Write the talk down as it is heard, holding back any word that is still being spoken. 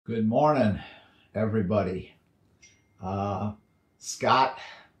Good morning, everybody. Scott,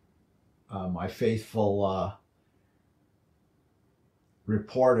 my faithful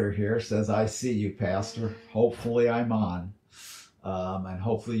reporter here, says, I see you, Pastor. Hopefully I'm on, and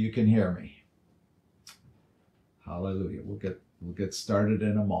hopefully you can hear me. Hallelujah. We'll get started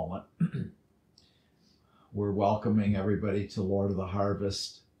in a moment. We're welcoming everybody to Lord of the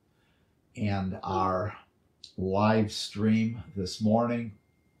Harvest and our live stream this morning.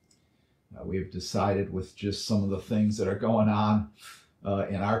 We've decided, with just some of the things that are going on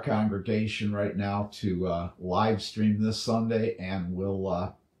in our congregation right now, to live stream this Sunday, and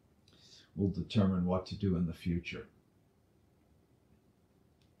we'll determine what to do in the future.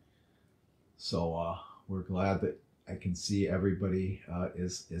 So we're glad that I can see everybody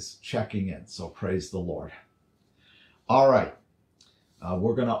is checking in. So praise the Lord. All right,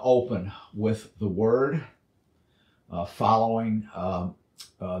 we're going to open with the word, following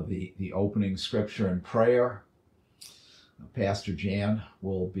the opening scripture and prayer. Pastor Jan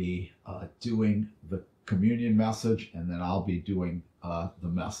will be doing the communion message, and then I'll be doing the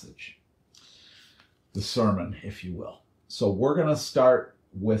message, the sermon, if you will. So we're going to start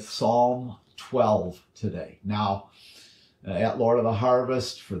with Psalm 12 today. Now, at Lord of the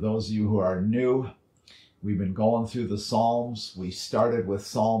Harvest, for those of you who are new, we've been going through the Psalms. We started with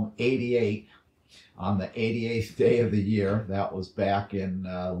Psalm 88 on the 88th day of the year. That was back in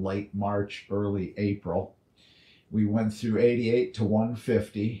late March, early April. We went through 88 to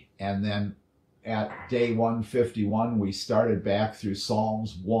 150, and then at day 151, we started back through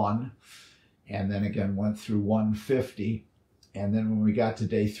Psalms 1, and then again went through 150. And then when we got to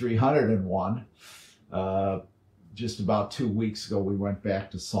day 301, just about 2 weeks ago, we went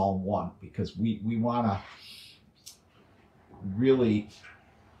back to Psalm 1, because we want to really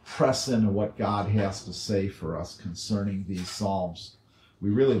press into what God has to say for us concerning these Psalms. We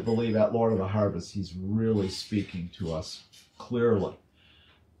really believe at Lord of the Harvest, He's really speaking to us clearly.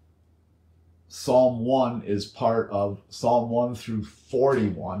 Psalm 1 is part of, Psalm 1 through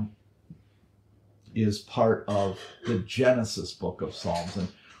 41 is part of the Genesis book of Psalms. And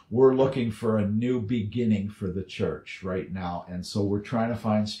we're looking for a new beginning for the church right now. And so we're trying to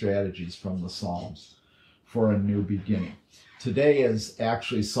find strategies from the Psalms for a new beginning. Today is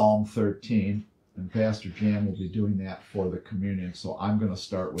actually Psalm 13, and Pastor Jan will be doing that for the communion. So I'm going to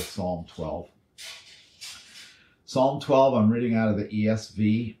start with Psalm 12. Psalm 12, I'm reading out of the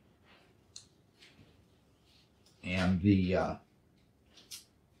ESV. And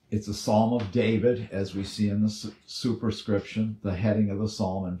it's a Psalm of David, as we see in the superscription, the heading of the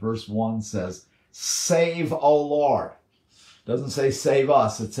Psalm. And verse 1 says, "Save, O Lord." It doesn't say save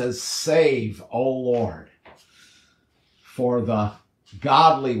us. It says, "Save, O Lord. For the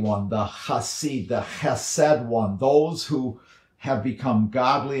godly one, the Hasid, the Chesed one, those who have become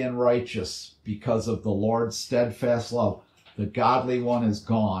godly and righteous because of the Lord's steadfast love, the godly one is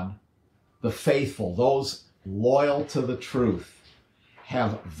gone. The faithful, those loyal to the truth,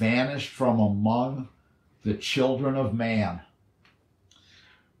 have vanished from among the children of man."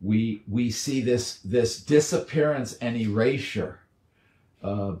 We see this disappearance and erasure,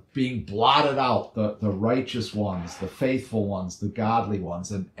 being blotted out, the righteous ones, the faithful ones, the godly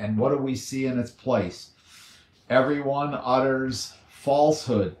ones. And what do we see in its place? Everyone utters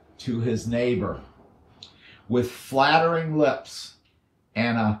falsehood to his neighbor. With flattering lips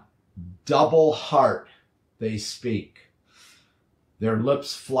and a double heart they speak. Their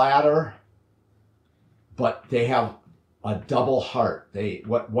lips flatter, but they have a double heart.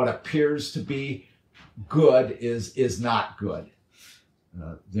 What appears to be good is not good.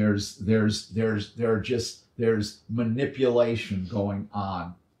 There's manipulation going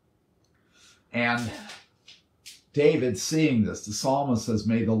on. And David, seeing this, the psalmist says,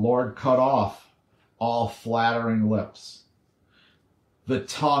 "May the Lord cut off all flattering lips, the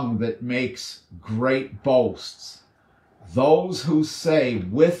tongue that makes great boasts, those who say,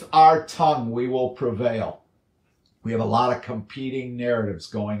 with our tongue we will prevail." We have a lot of competing narratives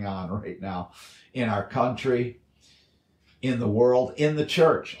going on right now in our country, in the world, in the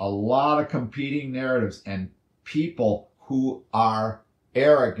church. A lot of competing narratives, and people who are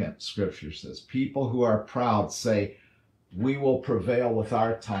arrogant, Scripture says, people who are proud say, we will prevail with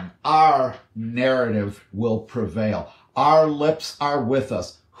our tongue. Our narrative will prevail. Our lips are with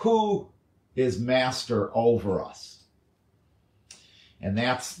us. Who is master over us? And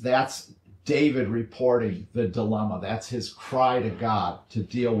that's David reporting the dilemma. That's his cry to God to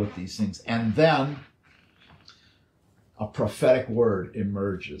deal with these things. And then a prophetic word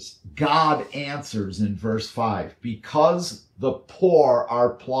emerges. God answers in verse 5, because the poor are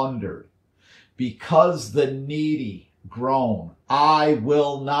plundered, because the needy groan. I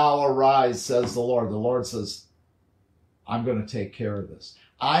will now arise, says the Lord. The Lord says, I'm going to take care of this.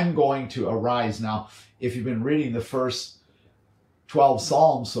 I'm going to arise. Now, if you've been reading the first 12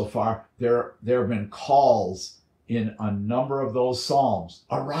 Psalms so far, there have been calls in a number of those Psalms.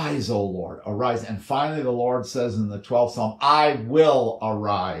 Arise, O Lord, arise. And finally, the Lord says in the 12th Psalm, I will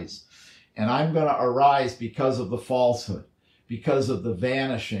arise. And I'm going to arise because of the falsehood, because of the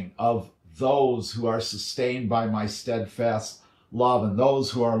vanishing of those who are sustained by my steadfast love and those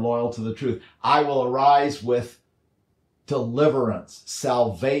who are loyal to the truth. I will arise with deliverance,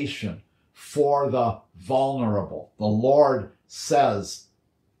 salvation for the vulnerable. The Lord says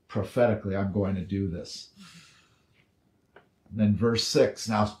prophetically, I'm going to do this. And then verse 6.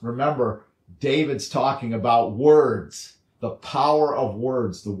 Now remember, David's talking about words, the power of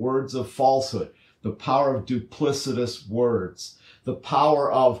words, the words of falsehood, the power of duplicitous words, the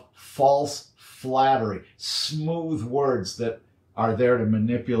power of false flattery, smooth words that are there to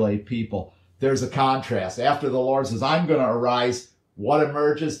manipulate people. There's a contrast. After the Lord says, I'm going to arise, what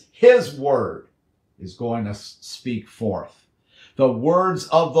emerges? His word is going to speak forth. The words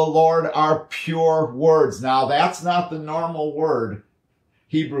of the Lord are pure words. Now, that's not the normal word,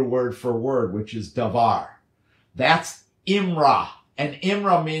 Hebrew word for word, which is davar. That's imra. And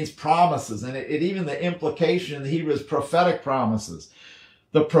imra means promises. And it even the implication in the Hebrew is prophetic promises.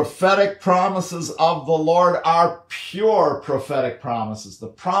 The prophetic promises of the Lord are pure prophetic promises. The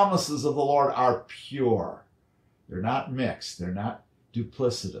promises of the Lord are pure. They're not mixed. They're not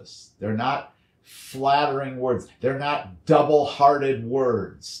duplicitous. They're not flattering words. They're not double-hearted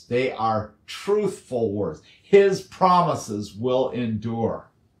words. They are truthful words. His promises will endure.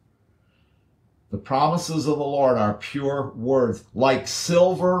 The promises of the Lord are pure words, like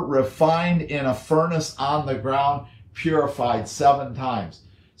silver refined in a furnace on the ground, purified 7 times.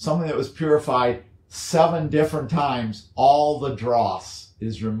 Something that was purified 7 different times, all the dross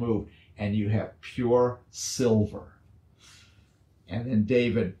is removed, and you have pure silver. And then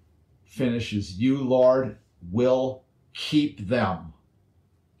David finishes, you, Lord, will keep them.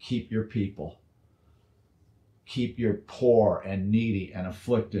 Keep your people. Keep your poor and needy and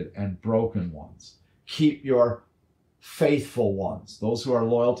afflicted and broken ones. Keep your faithful ones, those who are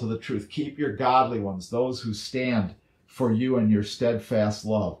loyal to the truth. Keep your godly ones, those who stand for you and your steadfast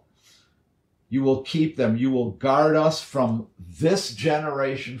love. You will keep them. You will guard us from this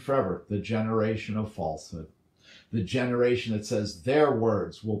generation forever, the generation of falsehood, the generation that says their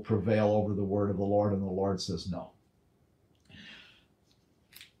words will prevail over the word of the Lord, and the Lord says no.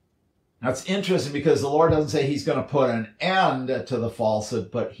 Now, it's interesting because the Lord doesn't say he's going to put an end to the falsehood,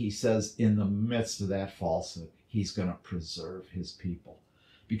 but he says in the midst of that falsehood, he's going to preserve his people.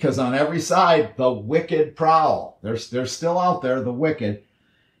 Because on every side, the wicked prowl. They're still out there, the wicked.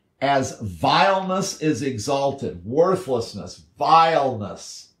 As vileness is exalted, worthlessness,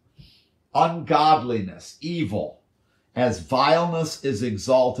 vileness, ungodliness, evil, as vileness is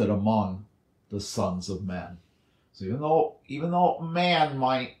exalted among the sons of men. So even though man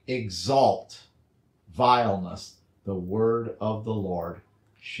might exalt vileness, the word of the Lord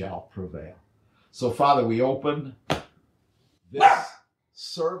shall prevail. So, Father, we open this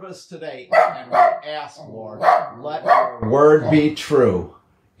service today and we ask, Lord, let your word be true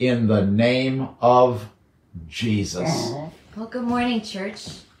in the name of Jesus. Well, good morning, church.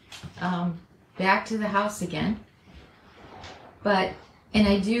 Back to the house again. And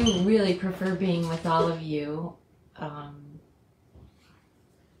I do really prefer being with all of you.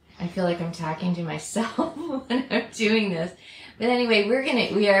 I feel like I'm talking to myself when I'm doing this. But anyway, we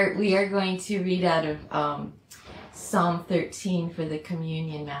are going to read out of Psalm 13 for the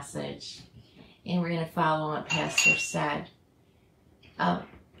communion message. And we're going to follow what Pastor said. I'm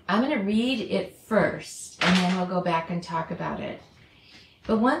going to read it first, and then we'll go back and talk about it.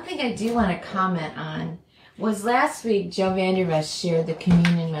 But one thing I do want to comment on was last week Joe Vandervest shared the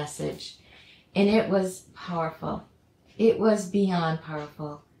communion message, and it was powerful. It was beyond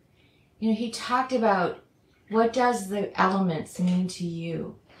powerful. You know, he talked about what does the elements mean to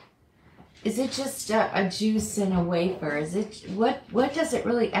you? Is it just a juice and a wafer? Is it what does it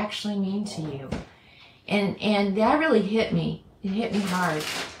really actually mean to you? And that really hit me. It hit me hard.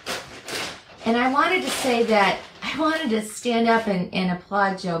 And I wanted to say that I wanted to stand up and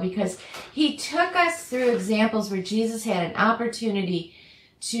applaud Joe because he took us through examples where Jesus had an opportunity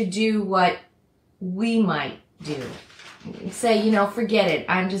to do what we might do. Say, you know, forget it.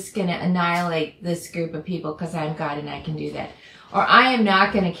 I'm just going to annihilate this group of people because I'm God and I can do that. Or I am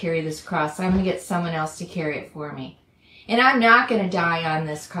not going to carry this cross. I'm going to get someone else to carry it for me. And I'm not going to die on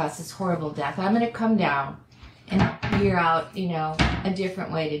this cross, this horrible death. I'm going to come down and figure out, you know, a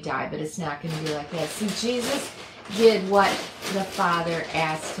different way to die. But it's not going to be like that. See, Jesus did what the Father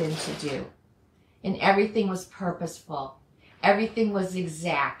asked him to do. And everything was purposeful. Everything was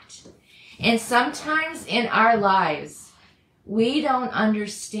exact. And sometimes in our lives, we don't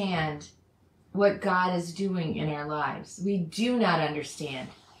understand what God is doing in our lives. We do not understand.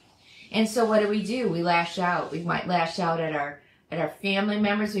 And so what do? We lash out. We might lash out at our family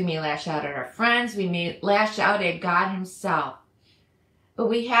members. We may lash out at our friends. We may lash out at God himself. But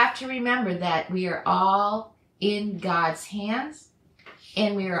we have to remember that we are all in God's hands,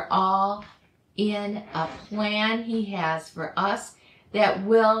 and we are all in a plan he has for us that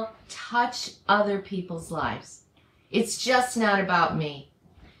will touch other people's lives. It's just not about me.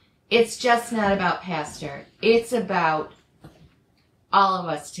 It's just not about Pastor. It's about all of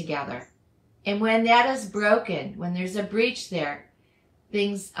us together. And when that is broken, when there's a breach there,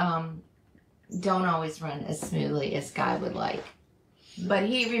 things don't always run as smoothly as God would like. But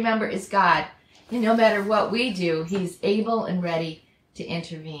remember, is God. And no matter what we do, he's able and ready to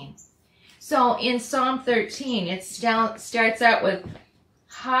intervene. So in Psalm 13, it starts out with,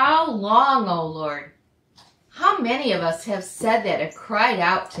 how long, O Lord? How many of us have said that and cried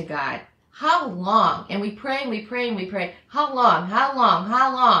out to God? How long? And we pray and we pray and we pray. How long? How long?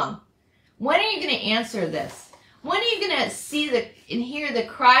 How long? When are you going to answer this? When are you going to see and hear the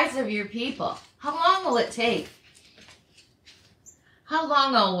cries of your people? How long will it take? How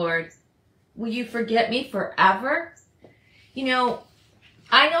long, O Lord? Will you forget me forever? You know,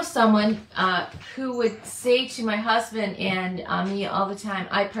 I know someone who would say to my husband and me all the time,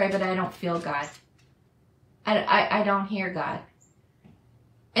 I pray, but I don't feel God. I don't hear God.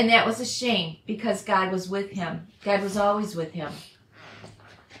 And that was a shame, because God was with him. God was always with him.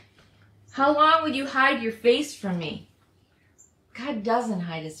 How long will you hide your face from me? God doesn't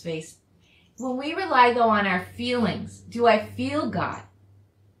hide his face. When we rely, though, on our feelings, do I feel God?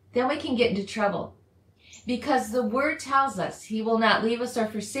 Then we can get into trouble. Because the word tells us he will not leave us or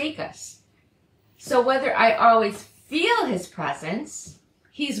forsake us. So whether I always feel his presence,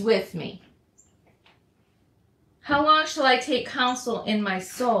 he's with me. How long shall I take counsel in my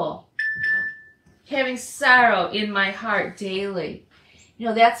soul, having sorrow in my heart daily? You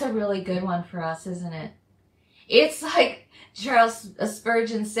know, that's a really good one for us, isn't it? It's like Charles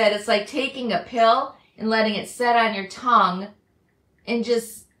Spurgeon said, it's like taking a pill and letting it set on your tongue and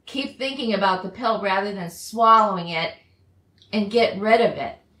just keep thinking about the pill rather than swallowing it and get rid of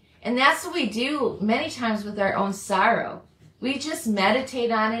it. And that's what we do many times with our own sorrow. We just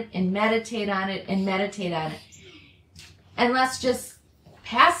meditate on it and meditate on it and meditate on it. And let's just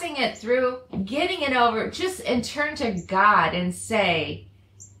passing it through, getting it over, just and turn to God and say,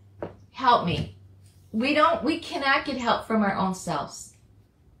 help me. We cannot get help from our own selves.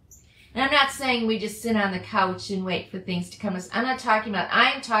 And I'm not saying we just sit on the couch and wait for things to come to us. I'm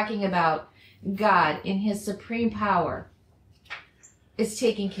talking about God in his supreme power is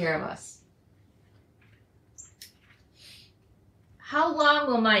taking care of us. How long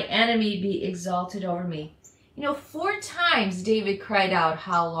will my enemy be exalted over me? You know, 4 times David cried out,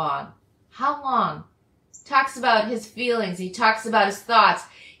 how long? How long? Talks about his feelings. He talks about his thoughts.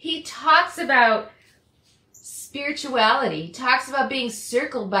 He talks about spirituality. He talks about being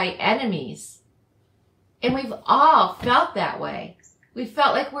circled by enemies. And we've all felt that way. We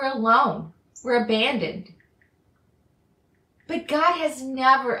felt like we're alone. We're abandoned. But God has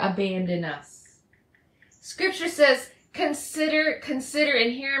never abandoned us. Scripture says, consider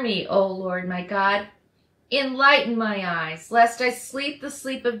and hear me, O Lord my God. Enlighten my eyes, lest I sleep the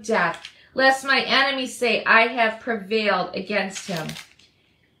sleep of death, lest my enemies say, I have prevailed against him.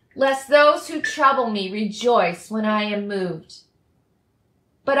 Lest those who trouble me rejoice when I am moved.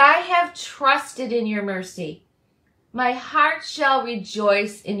 But I have trusted in your mercy. My heart shall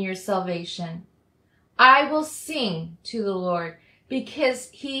rejoice in your salvation. I will sing to the Lord, because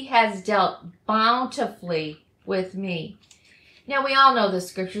he has dealt bountifully with me. Now, we all know this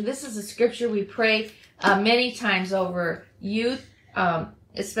scripture. This is a scripture we pray many times over youth,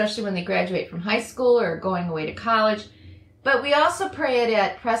 especially when they graduate from high school or going away to college. But we also pray it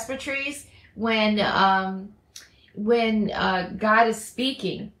at presbyteries when God is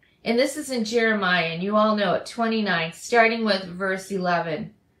speaking. And this is in Jeremiah, and you all know it, 29, starting with verse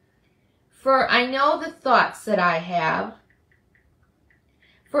 11. For I know the thoughts that I have.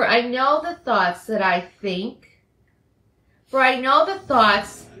 For I know the thoughts that I think. For I know the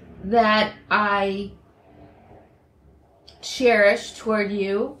thoughts that I cherish toward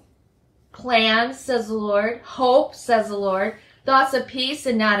you. Plans, says the Lord. Hope, says the Lord. Thoughts of peace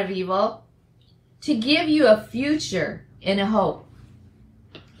and not of evil. To give you a future and a hope.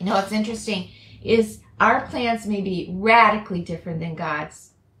 You know what's interesting is our plans may be radically different than God's.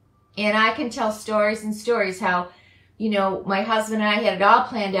 And I can tell stories and stories how my husband and I had it all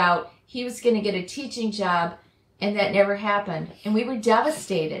planned out. He was going to get a teaching job, and that never happened. And we were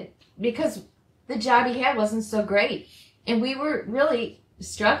devastated because the job he had wasn't so great. And we were really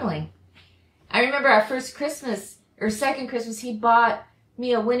struggling. I remember our first Christmas, or second Christmas, he bought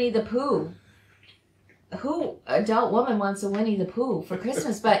me a Winnie the Pooh. Who adult woman wants a Winnie the Pooh for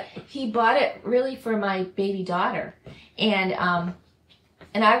Christmas? But he bought it really for my baby daughter. And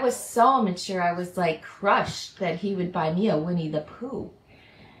I was so immature. I was like crushed that he would buy me a Winnie the Pooh.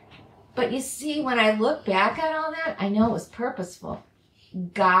 But you see, when I look back at all that, I know it was purposeful.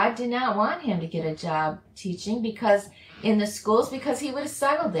 God did not want him to get a job teaching in the schools because he would have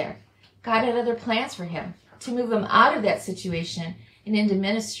settled there. God had other plans for him to move him out of that situation and into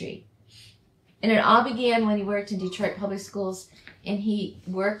ministry. And it all began when he worked in Detroit Public Schools, and he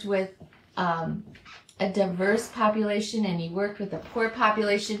worked with a diverse population, and he worked with a poor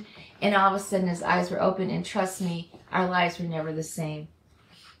population, and all of a sudden his eyes were open, and trust me, our lives were never the same.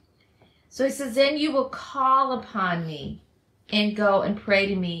 So he says, then you will call upon me and go and pray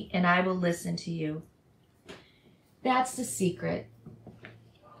to me, and I will listen to you. That's the secret.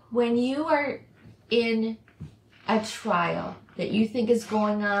 When you are in a trial that you think is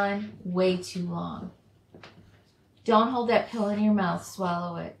going on way too long, don't hold that pill in your mouth,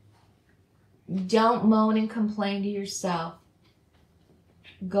 swallow it. Don't moan and complain to yourself.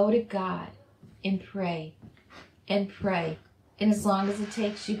 Go to God and pray and pray. And as long as it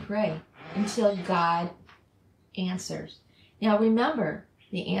takes, you pray until God answers. Now remember,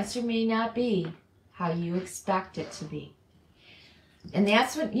 the answer may not be how you expect it to be. And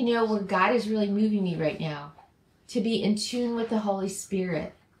that's what, where God is really moving me right now. To be in tune with the Holy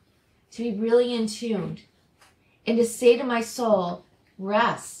Spirit. To be really in tune. And to say to my soul,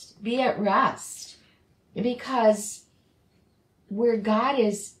 rest. Be at rest. Because where God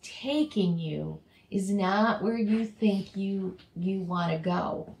is taking you is not where you think you want to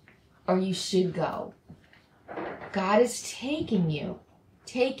go or you should go. God is taking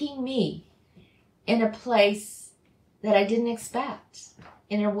me in a place that I didn't expect,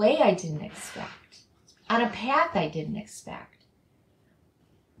 in a way I didn't expect, on a path I didn't expect.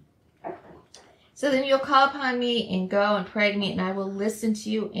 So then you'll call upon me and go and pray to me, and I will listen to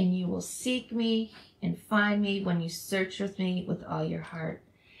you, and you will seek me and find me when you search with me with all your heart.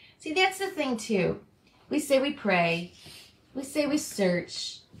 See, that's the thing too. We say we pray, we say we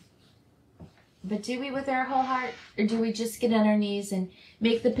search, but do we with our whole heart? Or do we just get on our knees and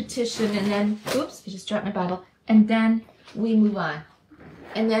make the petition and then, oops, I just dropped my Bible, and then we move on.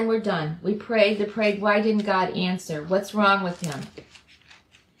 And then we're done. We prayed. Why didn't God answer? What's wrong with him?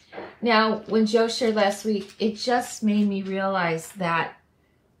 Now, when Joe shared last week, it just made me realize that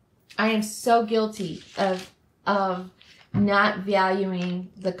I am so guilty of not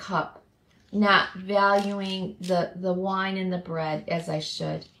valuing the cup, not valuing the wine and the bread as I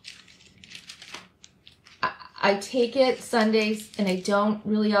should. I take it Sundays, and I don't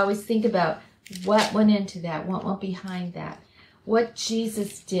really always think about what went into that, what went behind that, what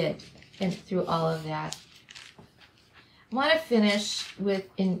Jesus did and through all of that. I want to finish with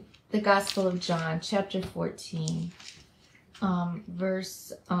in the Gospel of John, chapter 14,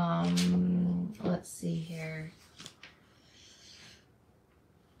 verse, let's see here.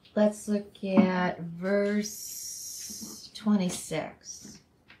 Let's look at verse 26.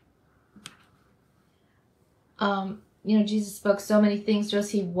 Jesus spoke so many things to us.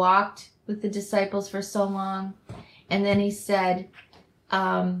 He walked with the disciples for so long. And then he said,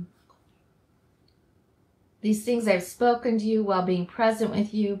 these things I've spoken to you while being present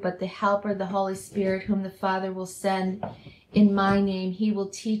with you, but the Helper, the Holy Spirit, whom the Father will send in my name, he will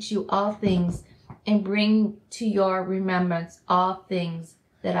teach you all things and bring to your remembrance all things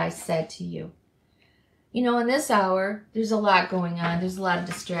that I said to you. In this hour, there's a lot going on. There's a lot of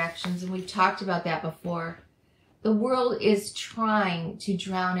distractions, and we've talked about that before. The world is trying to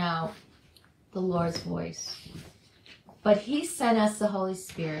drown out the Lord's voice. But he sent us the Holy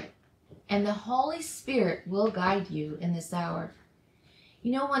Spirit, and the Holy Spirit will guide you in this hour.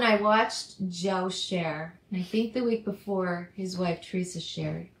 When I watched Joe share, and I think the week before his wife Teresa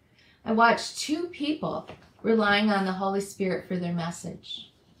shared, I watched two people relying on the Holy Spirit for their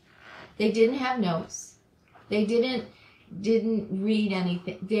message. They didn't have notes. They didn't read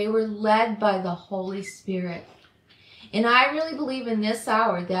anything. They were led by the Holy Spirit. And I really believe in this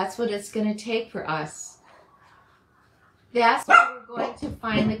hour, that's what it's going to take for us. That's what we're going to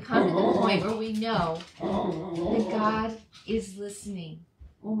finally come to the point where we know that God is listening.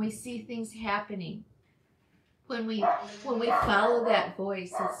 When we see things happening, when we follow that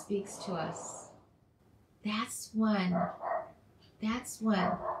voice that speaks to us, that's when That's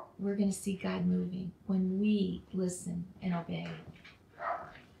when we're going to see God moving, when we listen and obey.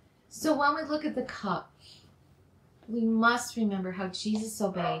 So when we look at the cup, we must remember how Jesus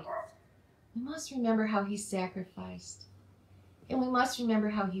obeyed. We must remember how he sacrificed. And we must remember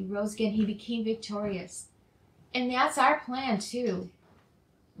how he rose again. He became victorious. And that's our plan too.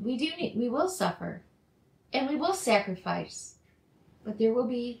 We will suffer and we will sacrifice. But there will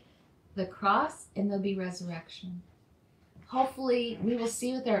be the cross and there'll be resurrection. Hopefully we will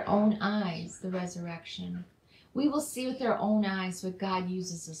see with our own eyes the resurrection. We will see with our own eyes what God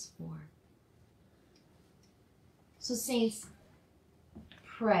uses us for. So saints,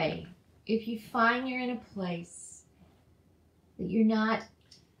 pray. If you find you're in a place that you're not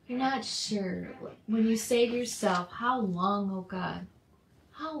sure, when you say to yourself, how long, oh God,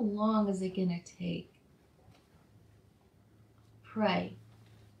 how long is it going to take? Pray,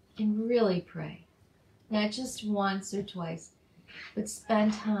 and really pray. Not just once or twice, but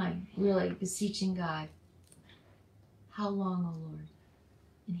spend time really beseeching God. How long, oh Lord?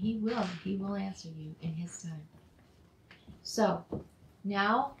 And he will answer you in his time. So,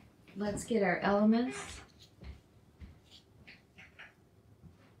 now, let's get our elements.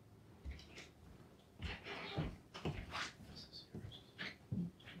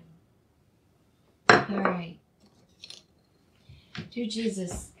 All right. Dear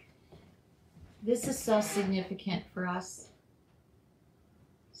Jesus, this is so significant for us.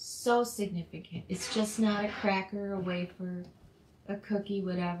 So significant. It's just not a cracker, a wafer, a cookie,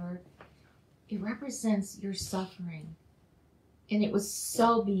 whatever. It represents your suffering. And it was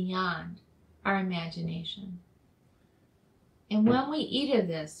so beyond our imagination. And when we eat of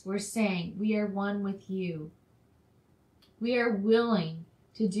this, we're saying we are one with you. We are willing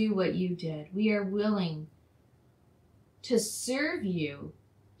to do what you did. We are willing to serve you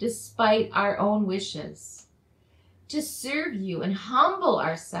despite our own wishes. To serve you and humble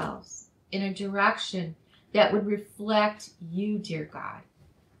ourselves in a direction that would reflect you, dear God.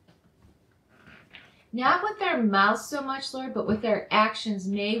 Not with our mouths so much, Lord, but with our actions,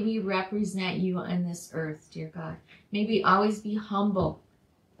 may we represent you on this earth, dear God. May we always be humble.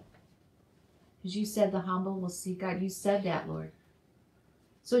 Because you said the humble will see God. You said that, Lord.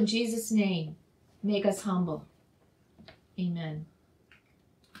 So in Jesus' name, make us humble. Amen.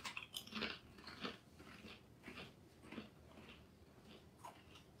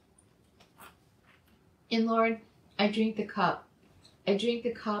 And Lord, I drink the cup. I drink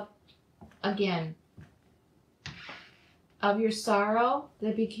the cup again of your sorrow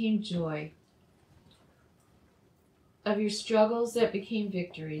that became joy, of your struggles that became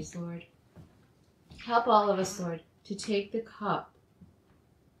victories, Lord. Help all of us, Lord, to take the cup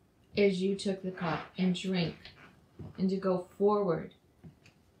as you took the cup and drink, and to go forward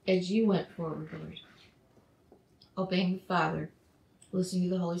as you went forward, Lord. Obeying the Father, listening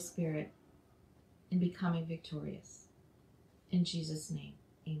to the Holy Spirit, and becoming victorious. In Jesus' name,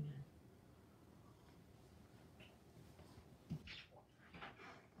 amen.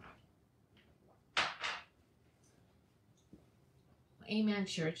 Amen,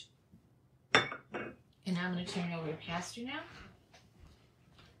 church. And I'm going to turn it over to Pastor now.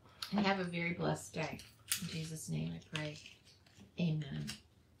 And have a very blessed day. In Jesus' name I pray. Amen.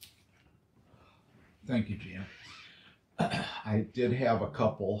 Thank you, Gina. I did have a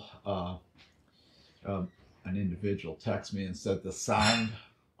couple, an individual text me and said the sound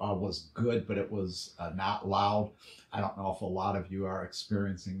was good, but it was not loud. I don't know if a lot of you are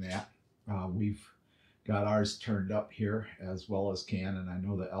experiencing that. We've got ours turned up here as well as can, and I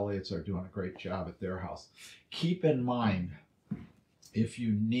know the Elliots are doing a great job at their house. Keep in mind, if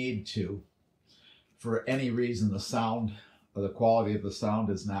you need to, for any reason the sound or the quality of the sound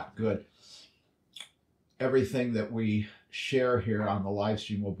is not good, everything that we share here on the live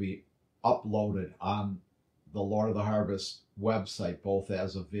stream will be uploaded on the Lord of the Harvest website, both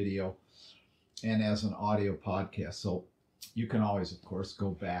as a video and as an audio podcast. So you can always, of course,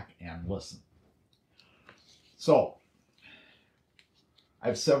 go back and listen. So I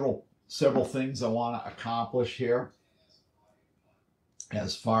have several things I want to accomplish here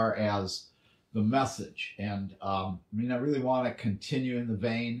as far as the message. And I really want to continue in the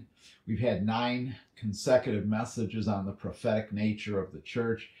vein. We've had 9 consecutive messages on the prophetic nature of the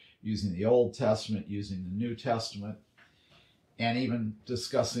church, using the Old Testament, using the New Testament, and even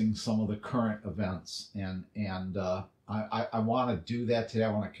discussing some of the current events. And I want to do that today.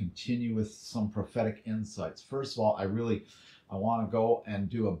 I want to continue with some prophetic insights. First of all, I want to go and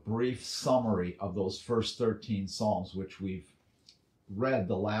do a brief summary of those first 13 Psalms, which we've read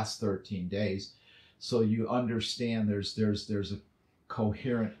the last 13 days, so you understand there's a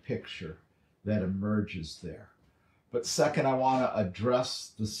coherent picture that emerges there. But second, I want to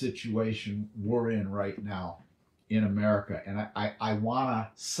address the situation we're in right now in America. And I want to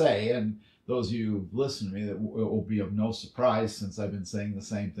say, and those of you who listen to me, that it will be of no surprise since I've been saying the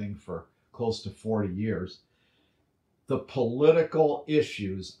same thing for close to 40 years. The political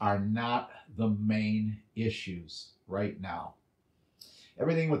issues are not the main issues right now.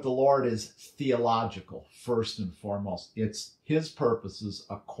 Everything with the Lord is theological, first and foremost. It's his purposes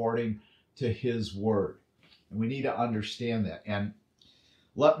according to his word. And we need to understand that. And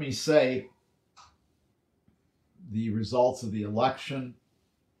let me say, the results of the election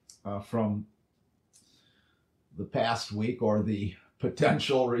from the past week, or the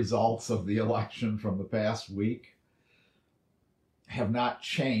potential results of the election from the past week, have not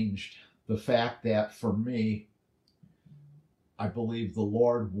changed the fact that, for me, I believe the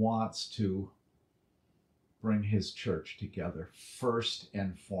Lord wants to bring his church together first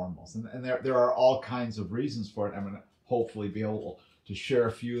and foremost. And there are all kinds of reasons for it. I'm going to hopefully be able to share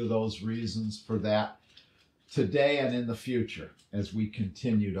a few of those reasons for that today and in the future as we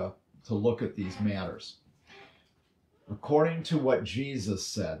continue to look at these matters. According to what Jesus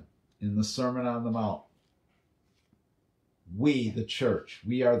said in the Sermon on the Mount, we, the church,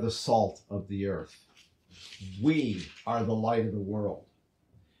 we are the salt of the earth. We are the light of the world.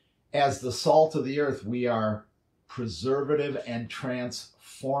 As the salt of the earth, we are preservative and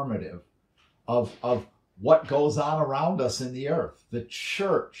transformative of what goes on around us in the earth. The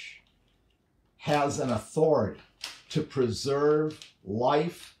church has an authority to preserve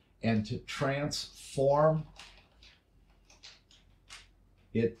life and to transform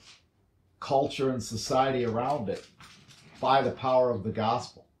it, culture and society around it, by the power of the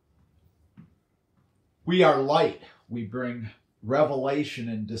gospel. We are light. We bring revelation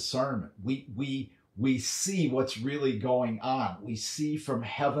and discernment. We see what's really going on. We see from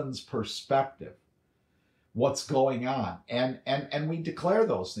heaven's perspective what's going on. And we declare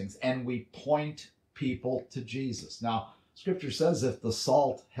those things, and we point people to Jesus. Now, Scripture says if the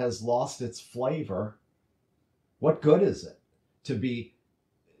salt has lost its flavor, what good is it to be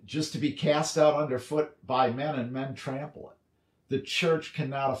cast out underfoot by men and men trample it? The church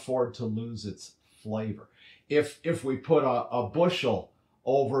cannot afford to lose its flavor. If we put a bushel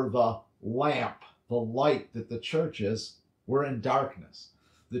over the lamp, the light that the church is, we're in darkness.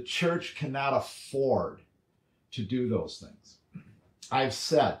 The church cannot afford to do those things. I've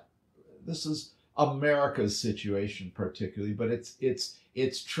said, this is America's situation particularly, but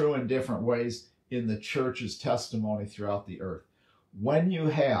it's true in different ways in the church's testimony throughout the earth. When you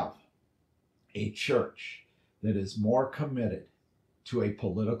have a church that is more committed to a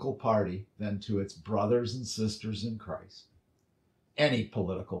political party than to its brothers and sisters in Christ, any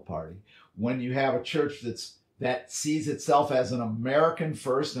political party, when you have a church that sees itself as an American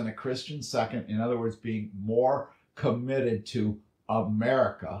first and a Christian second, in other words, being more committed to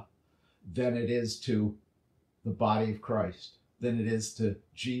America than it is to the body of Christ, than it is to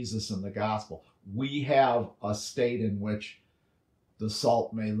Jesus and the gospel, we have a state in which the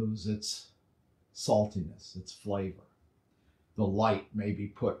salt may lose its saltiness, its flavor. The light may be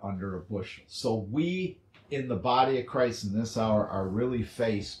put under a bushel. So we in the body of Christ in this hour are really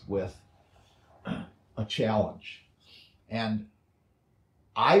faced with a challenge. And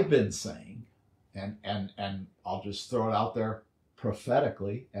I've been saying, and I'll just throw it out there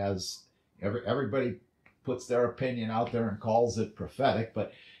prophetically, as everybody puts their opinion out there and calls it prophetic,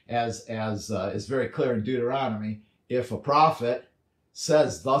 but as is very clear in Deuteronomy, if a prophet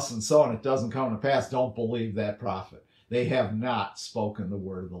says thus and so and it doesn't come to pass, don't believe that prophet. They have not spoken the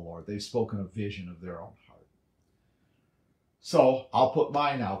word of the Lord. They've spoken a vision of their own heart. So I'll put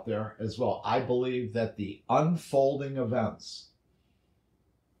mine out there as well. I believe that the unfolding events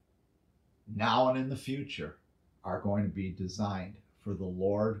now and in the future are going to be designed for the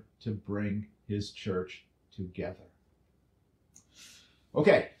Lord to bring his church together.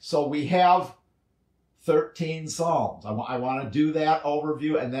 Okay, so we have 13 Psalms. I want to do that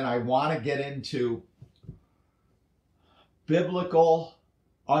overview, and then I want to get into biblical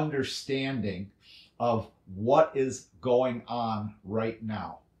understanding of what is going on right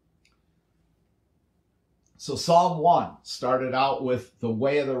now. So Psalm 1 started out with the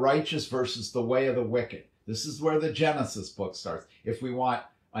way of the righteous versus the way of the wicked. This is where the Genesis book starts, if we want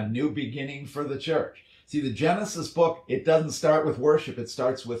a new beginning for the church. See, the Genesis book, it doesn't start with worship. It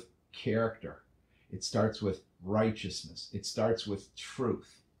starts with character. It starts with righteousness. It starts with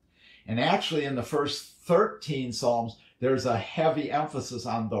truth. And actually, in the first 13 Psalms, there's a heavy emphasis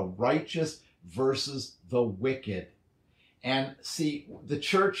on the righteous versus the wicked. And see, the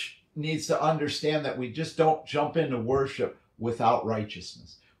church needs to understand that we just don't jump into worship without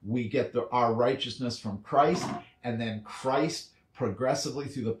righteousness. We get our righteousness from Christ, and then Christ progressively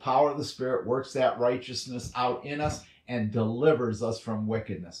through the power of the Spirit works that righteousness out in us and delivers us from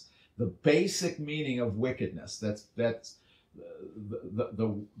wickedness. The basic meaning of wickedness, that's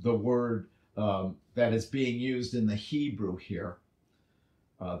the word that is being used in the Hebrew here,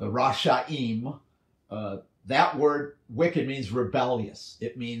 the Rashaim. That word wicked means rebellious.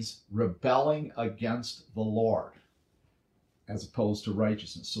 It means rebelling against the Lord as opposed to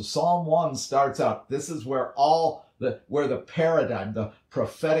righteousness. So Psalm 1 starts out, this is where the paradigm, the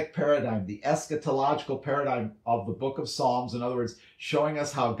prophetic paradigm, the eschatological paradigm of the book of Psalms, in other words, showing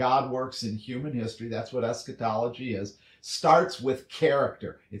us how God works in human history, that's what eschatology is, starts with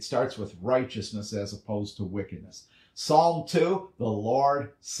character. It starts with righteousness as opposed to wickedness. Psalm 2, the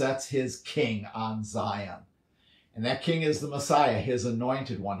Lord sets his king on Zion. And that king is the Messiah, his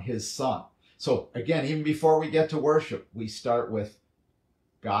anointed one, his son. So again, even before we get to worship, we start with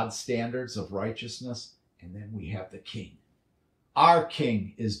God's standards of righteousness, and then we have the king. Our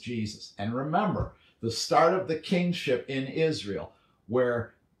king is Jesus. And remember, the start of the kingship in Israel,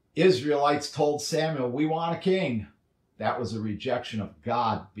 where Israelites told Samuel, we want a king. That was a rejection of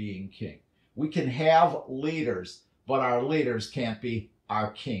God being king. We can have leaders, but our leaders can't be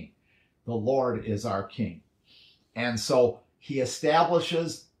our king. The Lord is our king. And so he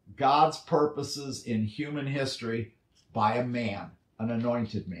establishes God's purposes in human history by a man, an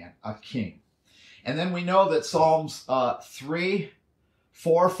anointed man, a king. And then we know that Psalms 3,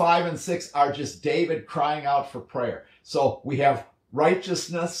 4, 5, and 6 are just David crying out for prayer. So we have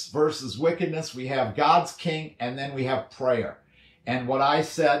righteousness versus wickedness. We have God's king, and then we have prayer. And what I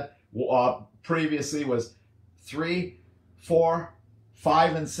said previously was 3, 4,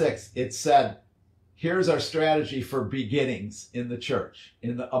 5, and 6. It said, here's our strategy for beginnings in the church,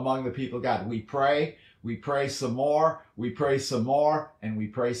 among the people of God. We pray some more, we pray some more, and we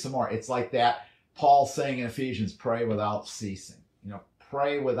pray some more. It's like that Paul saying in Ephesians, pray without ceasing.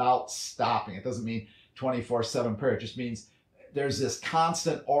 Pray without stopping. It doesn't mean 24/7 prayer. It just means there's this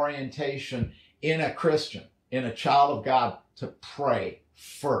constant orientation in a Christian, in a child of God, to pray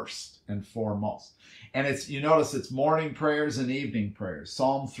first and foremost. And you notice it's morning prayers and evening prayers.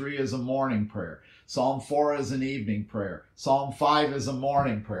 Psalm 3 is a morning prayer. Psalm 4 is an evening prayer. Psalm 5 is a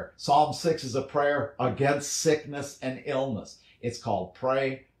morning prayer. Psalm 6 is a prayer against sickness and illness. It's called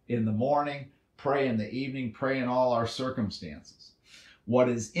pray in the morning, pray in the evening, pray in all our circumstances. What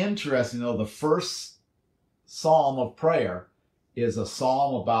is interesting, though, the first psalm of prayer is a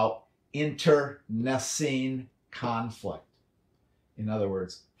psalm about internecine conflict. In other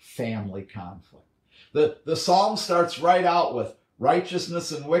words, family conflict. The psalm starts right out with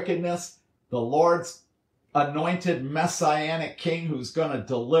righteousness and wickedness, the Lord's anointed messianic king who's going to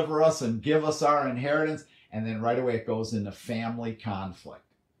deliver us and give us our inheritance, and then right away it goes into family conflict.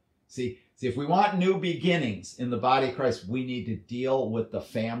 See, if we want new beginnings in the body of Christ, we need to deal with the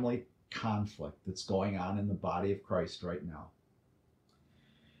family conflict that's going on in the body of Christ right now.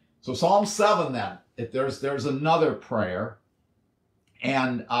 So Psalm 7 then, there's another prayer,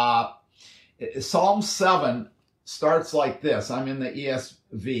 and Psalm 7 starts like this. I'm in the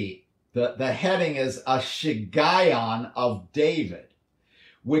ESV. The heading is a Shiggaion of David,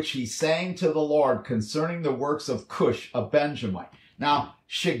 which he sang to the Lord concerning the works of Cush, a Benjamite. Now,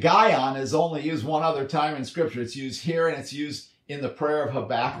 Shiggaion is only used one other time in Scripture. It's used here and it's used in the prayer of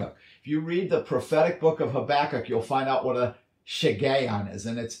Habakkuk. If you read the prophetic book of Habakkuk, you'll find out what a Shiggaion is.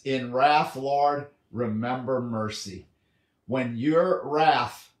 And it's in wrath, Lord, remember mercy. When your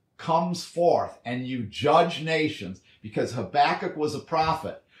wrath comes forth and you judge nations, because Habakkuk was a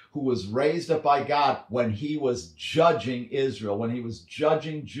prophet who was raised up by God when he was judging Israel, when he was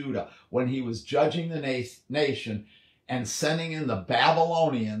judging Judah, when he was judging the nation and sending in the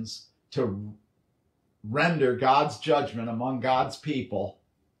Babylonians to render God's judgment among God's people.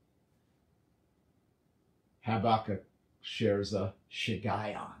 Habakkuk shares a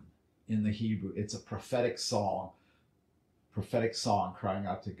Shiggaion in the Hebrew. It's a prophetic song crying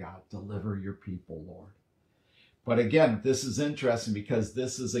out to God, deliver your people, Lord. But again, this is interesting because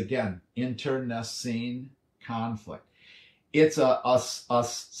this is, again, internecine conflict. It's a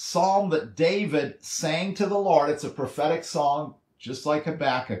psalm that David sang to the Lord. It's a prophetic song, just like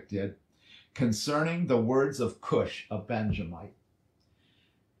Habakkuk did, concerning the words of Cush, a Benjamite.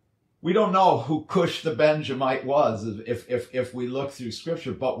 We don't know who Cush the Benjamite was if we look through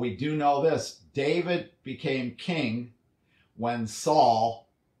Scripture, but we do know this. David became king when Saul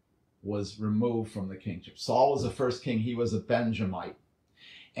was removed from the kingship. Saul was the first king. He was a Benjamite.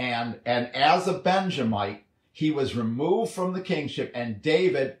 And as a Benjamite, he was removed from the kingship, and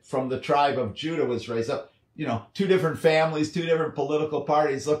David from the tribe of Judah was raised up. Two different families, two different political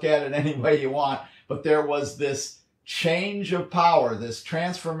parties. Look at it any way you want. but there was this change of power, this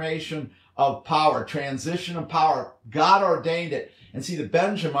transformation of power, transition of power. God ordained it. And see, the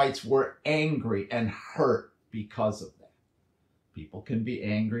Benjamites were angry and hurt because of that. People can be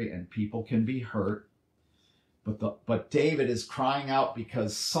angry and people can be hurt. But David is crying out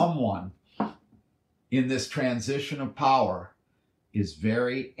because someone in this transition of power is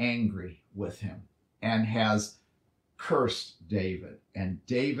very angry with him and has cursed David. And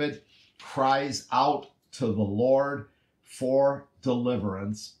David cries out to the Lord for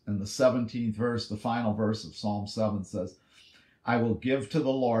deliverance. And the 17th verse, the final verse of Psalm 7 says, I will give to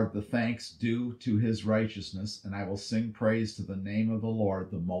the Lord the thanks due to his righteousness, and I will sing praise to the name of the Lord,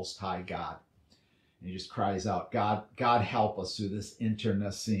 the Most High God. And he just cries out, God help us through this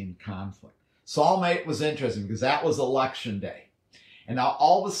internecine conflict. Psalm 8 was interesting because that was election day. And now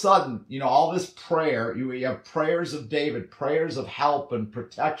all of a sudden, all this prayer, you have prayers of David, prayers of help and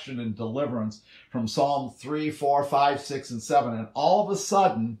protection and deliverance from Psalm 3, 4, 5, 6, and 7. And all of a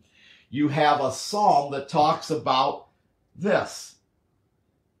sudden, you have a psalm that talks about this.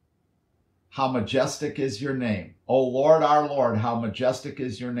 How majestic is your name. O Lord, our Lord, how majestic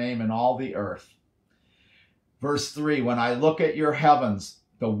is your name in all the earth. Verse 3, when I look at your heavens,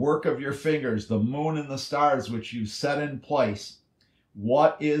 the work of your fingers, the moon and the stars which you set in place,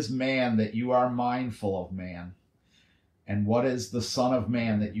 what is man that you are mindful of man? And what is the Son of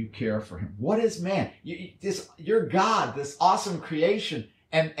Man that you care for him? What is man? You're God, this awesome creation.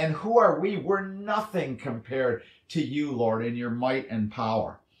 And who are we? We're nothing compared to you, Lord, in your might and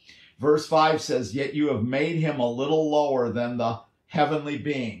power. Verse 5 says, yet you have made him a little lower than the heavenly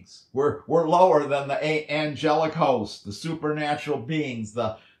beings. We're lower than the angelic host, the supernatural beings,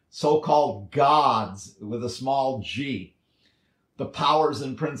 the so-called gods with a small g, the powers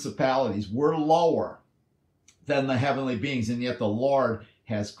and principalities. We're lower than the heavenly beings, and yet the Lord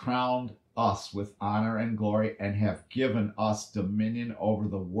has crowned us with honor and glory and have given us dominion over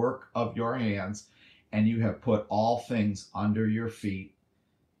the work of your hands, and you have put all things under your feet.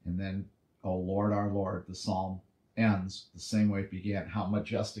 And then, O Lord, our Lord, the psalm ends the same way it began. How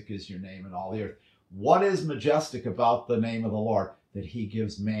majestic is your name in all the earth. What is majestic about the name of the Lord? That he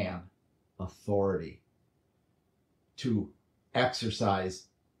gives man authority to exercise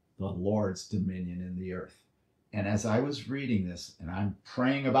the Lord's dominion in the earth. And as I was reading this, and I'm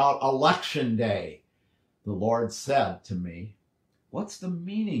praying about election day, the Lord said to me, what's the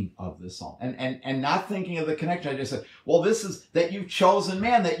meaning of this psalm? And not thinking of the connection, I just said, well, this is that you've chosen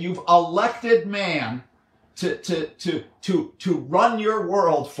man, that you've elected man to run your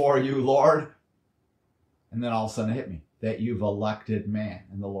world for you, Lord. And then all of a sudden it hit me, that you've elected man.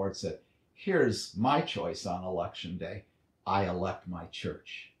 And the Lord said, here's my choice on election day. I elect my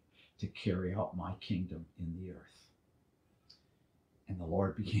church to carry out my kingdom in the earth. And the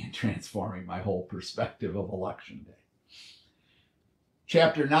Lord began transforming my whole perspective of election day.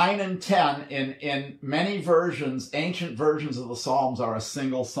 Chapter 9 and 10, in many versions, ancient versions of the Psalms, are a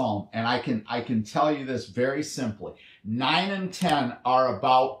single psalm. And I can tell you this very simply. 9 and 10 are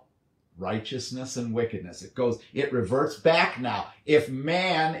about righteousness and wickedness. It reverts back now. If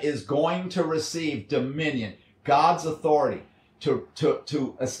man is going to receive dominion, God's authority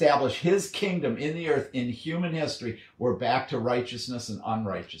to establish his kingdom in the earth, in human history, we're back to righteousness and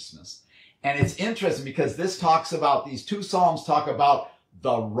unrighteousness. And it's interesting because these two Psalms talk about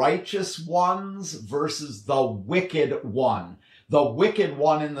the righteous ones versus the wicked one. The wicked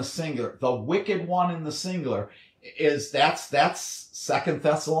one in the singular. The wicked one in the singular that's 2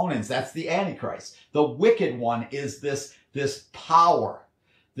 Thessalonians. That's the Antichrist. The wicked one is this power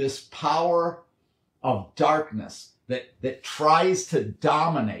of darkness that tries to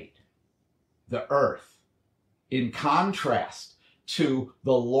dominate the earth, in contrast to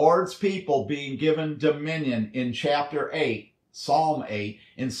the Lord's people being given dominion in chapter 8, Psalm 8.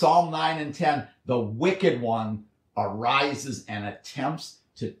 In Psalm 9 and 10, the wicked one arises and attempts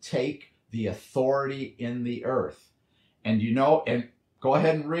to take the authority in the earth. And and go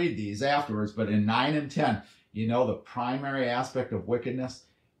ahead and read these afterwards, but in 9 and 10, the primary aspect of wickedness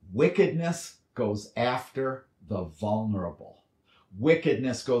goes after the vulnerable.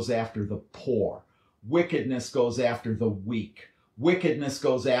 Wickedness goes after the poor. Wickedness goes after the weak. Wickedness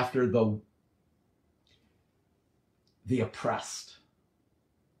goes after the oppressed.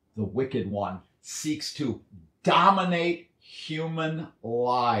 The wicked one seeks to dominate human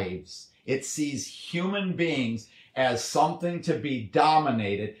lives. It sees human beings as something to be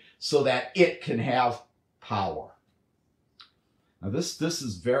dominated so that it can have power. Now this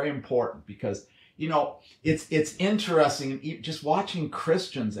is very important because it's interesting just watching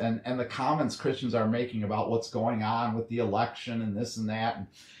Christians and the comments Christians are making about what's going on with the election and this and that. And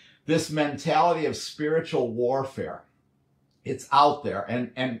This mentality of spiritual warfare, it's out there.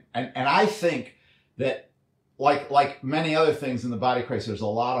 And I think that like many other things in the body of Christ, there's a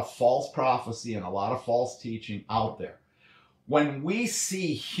lot of false prophecy and a lot of false teaching out there. When we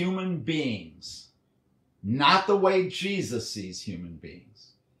see human beings not the way Jesus sees human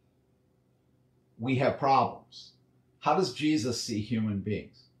beings, we have problems. How does Jesus see human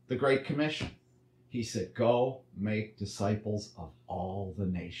beings? The Great Commission. He said, go make disciples of all the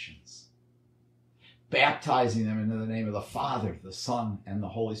nations, baptizing them into the name of the Father, the Son, and the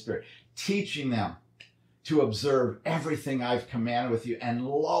Holy Spirit, teaching them to observe everything I've commanded with you. And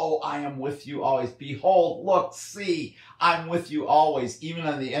lo, I am with you always. Behold, look, see, I'm with you always, even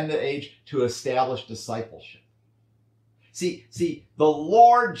on the end of age, to establish discipleship. See, the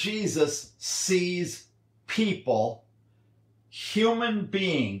Lord Jesus sees people, human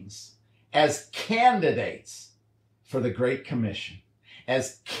beings, as candidates for the Great Commission,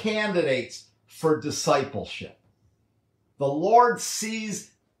 as candidates for discipleship. The Lord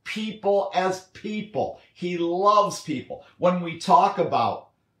sees people as people. He loves people. When we talk about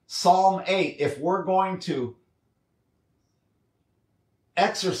Psalm 8, if we're going to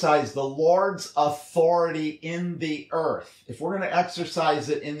exercise the Lord's authority in the earth, if we're going to exercise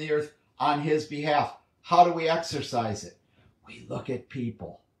it in the earth on his behalf, how do we exercise it? We look at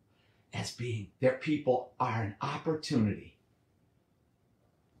people as being, their people are an opportunity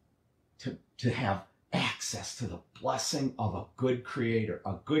to have access to the blessing of a good creator,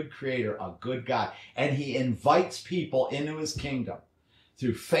 a good God. And he invites people into his kingdom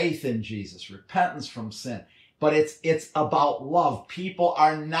through faith in Jesus, repentance from sin. But it's about love. People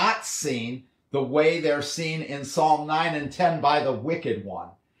are not seen the way they're seen in Psalm 9 and 10 by the wicked one.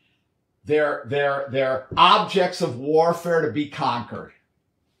 They're objects of warfare to be conquered.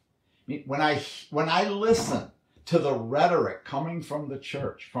 When I listen to the rhetoric coming from the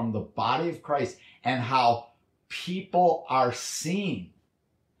church, from the body of Christ, and how people are seen,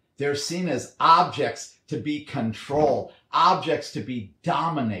 they're seen as objects to be controlled, objects to be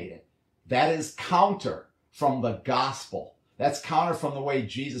dominated. That is counter from the gospel. That's counter from the way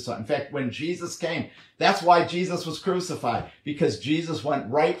Jesus saw it. In fact, when Jesus came, that's why Jesus was crucified, because Jesus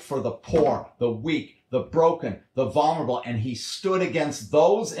went right for the poor, the weak, the broken, the vulnerable, and he stood against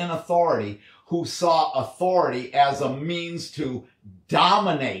those in authority who saw authority as a means to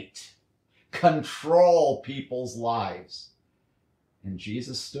dominate, control people's lives. And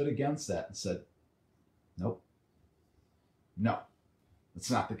Jesus stood against that and said, nope, no,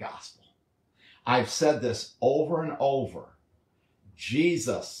 it's not the gospel. I've said this over and over.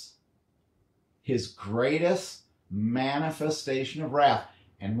 Jesus, his greatest manifestation of wrath,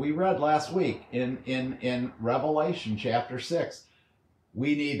 and we read last week in Revelation chapter 6,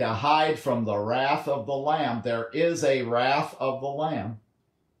 we need to hide from the wrath of the Lamb. There is a wrath of the Lamb.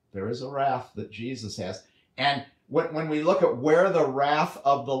 There is a wrath that Jesus has. And when we look at where the wrath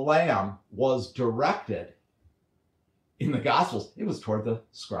of the Lamb was directed in the Gospels, it was toward the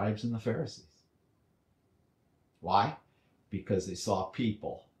scribes and the Pharisees. Why? Because they saw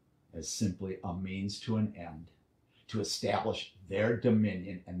people as simply a means to an end, to establish their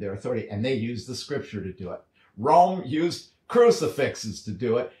dominion and their authority. And they used the scripture to do it. Rome used crucifixes to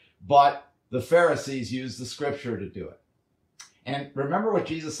do it, but the Pharisees used the scripture to do it. And remember what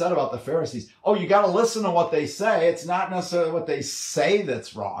Jesus said about the Pharisees. Oh, you got to listen to what they say. It's not necessarily what they say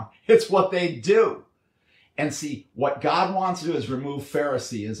that's wrong. It's what they do. And see, what God wants to do is remove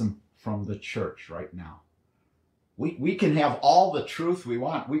Phariseeism from the church right now. We can have all the truth we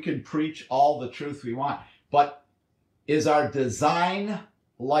want. We can preach all the truth we want. But is our design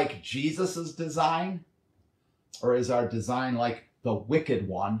like Jesus's design? Or is our design like the wicked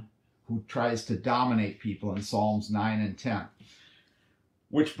one who tries to dominate people in Psalms 9 and 10?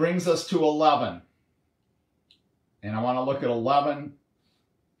 Which brings us to 11. And I want to look at 11.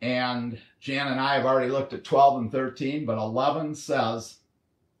 And Jan and I have already looked at 12 and 13. But 11 says,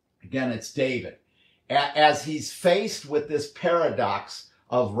 again, it's David. As he's faced with this paradox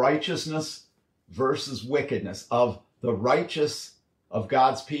of righteousness versus wickedness, of the righteous of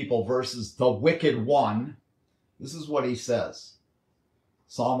God's people versus the wicked one, this is what he says.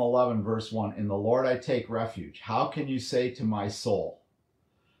 Psalm 11, verse 1, in the Lord I take refuge. How can you say to my soul,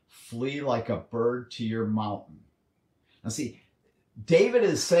 flee like a bird to your mountain? Now see, David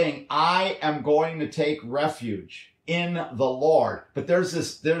is saying, I am going to take refuge in the Lord. But there's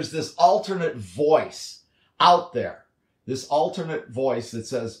this alternate voice out there. This alternate voice that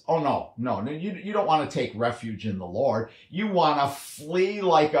says, oh, no, you don't want to take refuge in the Lord. You want to flee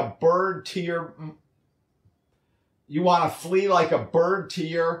like a bird to your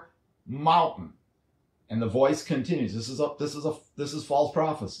mountain. And the voice continues. This is false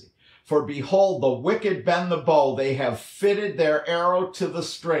prophecy. For behold, the wicked bend the bow. They have fitted their arrow to the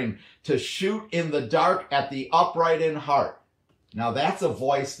string to shoot in the dark at the upright in heart. Now that's a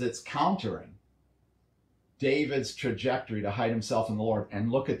voice that's countering David's trajectory to hide himself in the Lord. And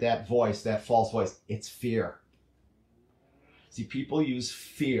look at that voice, that false voice. It's fear. See, people use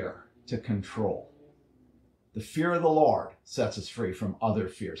fear to control. The fear of the Lord sets us free from other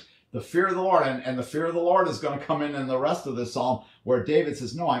fears. The fear of the Lord, and the fear of the Lord is going to come in the rest of this psalm where David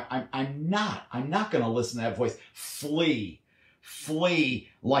says, no, I'm not going to listen to that voice. Flee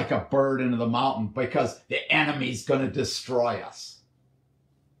like a bird into the mountain because the enemy's going to destroy us.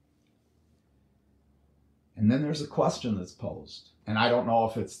 And then there's a question that's posed. And I don't know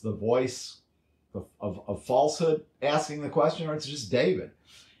if it's the voice of falsehood asking the question or it's just David.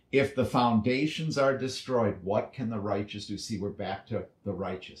 If the foundations are destroyed, what can the righteous do? See, we're back to the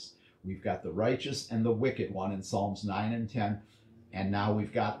righteous. We've got the righteous and the wicked one in Psalms 9 and 10. And now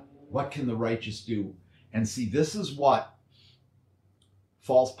we've got what can the righteous do? And see, this is what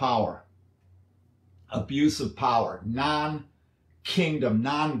false power, abuse of power, non-kingdom,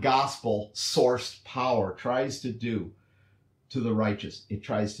 non-gospel sourced power tries to do to the righteous. It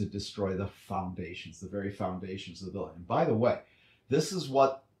tries to destroy the foundations, the very foundations of the building. And by the way, this is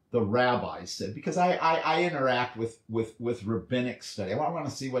what the rabbis said, because I interact with rabbinic study. I want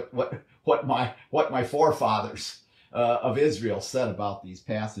to see what my forefathers of Israel said about these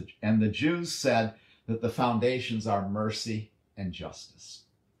passages. And the Jews said that the foundations are mercy and justice,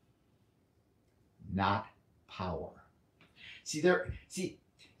 not power. See,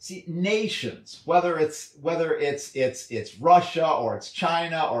 nations, whether it's Russia or it's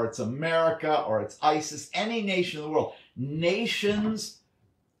China or it's America or it's ISIS, any nation in the world, nations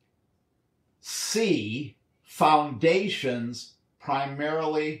see foundations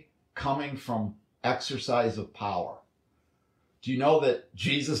primarily coming from exercise of power. Do you know that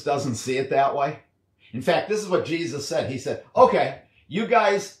Jesus doesn't see it that way? In fact, this is what Jesus said. He said, okay, you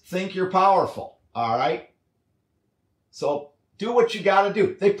guys think you're powerful, all right? So do what you got to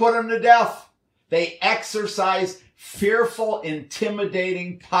do. They put him to death. They exercise fearful,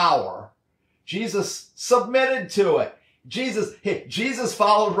 intimidating power. Jesus submitted to it. Jesus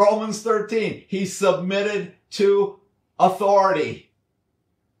followed Romans 13. He submitted to authority.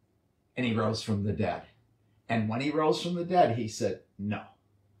 And he rose from the dead. And when he rose from the dead, he said, no.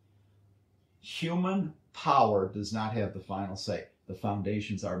 Human power does not have the final say. The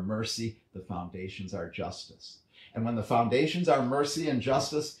foundations are mercy. The foundations are justice. And when the foundations are mercy and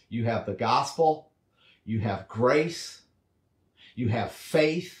justice, you have the gospel, you have grace, you have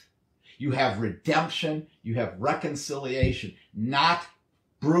faith, you have redemption, you have reconciliation, not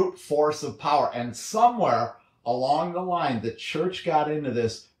brute force of power. And somewhere along the line, the church got into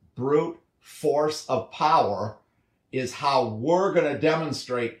this brute force of power is how we're going to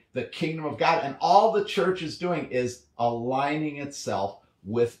demonstrate the kingdom of God. And all the church is doing is aligning itself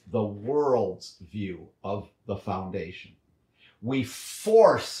with the world's view of the foundation. We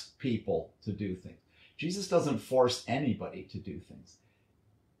force people to do things. Jesus doesn't force anybody to do things.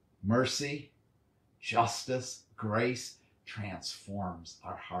 Mercy, justice, grace transforms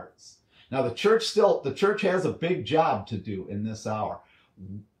our hearts. Now the church has a big job to do in this hour.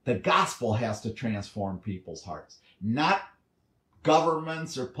 The gospel has to transform people's hearts, not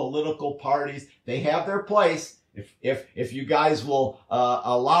governments or political parties. They have their place. If you guys will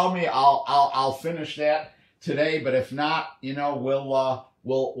allow me, I'll finish that today. But if not,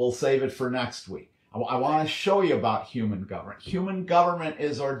 we'll save it for next week. I want to show you about human government. Human government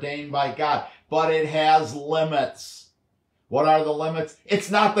is ordained by God, but it has limits. What are the limits? It's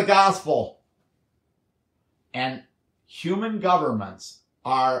not the gospel. And human governments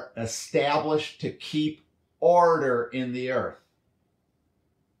are established to keep order in the earth.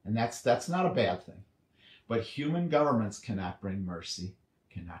 And that's not a bad thing. But human governments cannot bring mercy,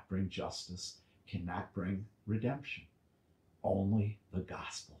 cannot bring justice, cannot bring redemption. Only the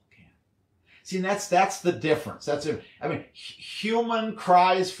gospel can. See, and that's the difference. Human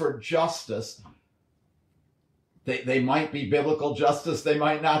cries for justice. They might be biblical justice, they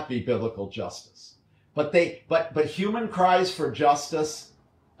might not be biblical justice. But human cries for justice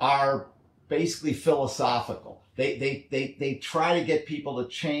are basically philosophical. They try to get people to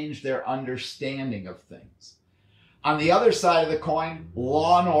change their understanding of things. On the other side of the coin,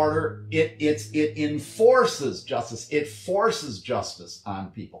 law and order, it enforces justice. It forces justice on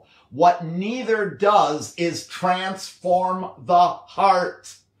people. What neither does is transform the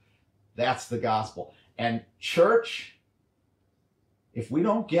heart. That's the gospel. And church, if we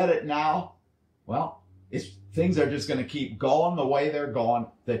don't get it now, well, things are just going to keep going the way they're going.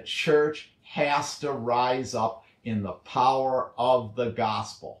 The church has to rise up in the power of the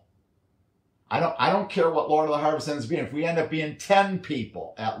gospel. I don't care what Lord of the Harvest ends up being. If we end up being 10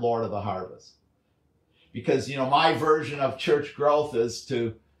 people at Lord of the Harvest. Because, my version of church growth is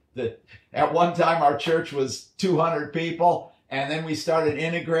at one time our church was 200 people, and then we started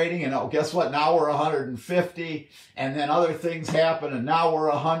integrating, and guess what? Now we're 150, and then other things happen, and now we're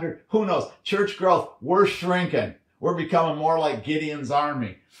 100. Who knows? Church growth, we're shrinking. We're becoming more like Gideon's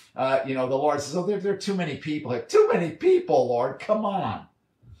army. The Lord says, oh, there are too many people. Too many people, Lord, come on.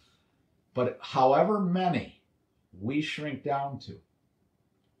 But however many we shrink down to,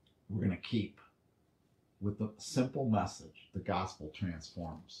 we're going to keep with the simple message, the gospel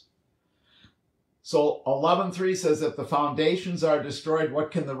transforms. So 11:3 says, if the foundations are destroyed,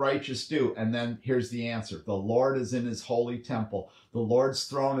 what can the righteous do? And then here's the answer. The Lord is in his holy temple. The Lord's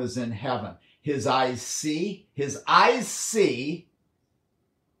throne is in heaven. His eyes see, his eyelids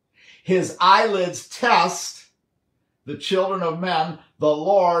test the children of men. The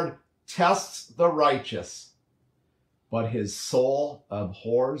Lord tests the righteous, but his soul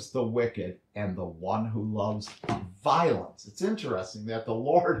abhors the wicked and the one who loves violence. It's interesting that the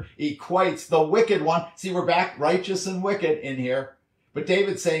Lord equates the wicked one. See, we're back righteous and wicked in here. But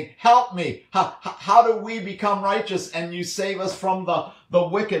David's saying, help me. How do we become righteous and you save us from the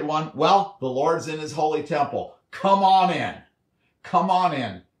wicked one? Well, the Lord's in his holy temple. Come on in. Come on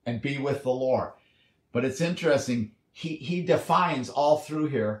in and be with the Lord. But it's interesting. He defines all through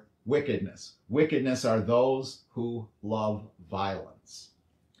here wickedness. Wickedness are those who love violence.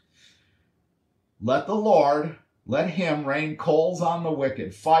 Let him rain coals on the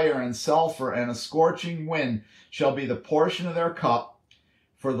wicked. Fire and sulfur and a scorching wind shall be the portion of their cup.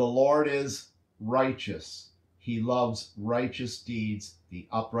 For the Lord is righteous. He loves righteous deeds. The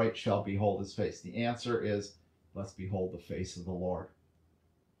upright shall behold his face. The answer is, let's behold the face of the Lord.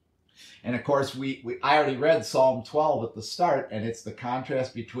 And of course, I already read Psalm 12 at the start, and it's the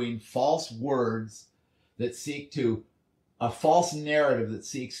contrast between false words that seek to, a false narrative that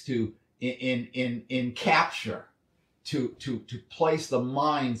seeks to in capture, to place the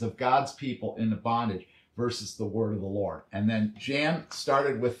minds of God's people into bondage versus the word of the Lord. And then Jan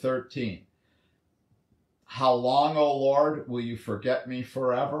started with 13. How long, O Lord, will you forget me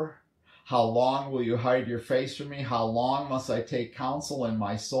forever? How long will you hide your face from me? How long must I take counsel in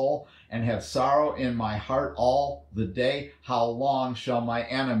my soul and have sorrow in my heart all the day? How long shall my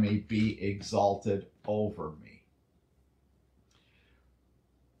enemy be exalted over me?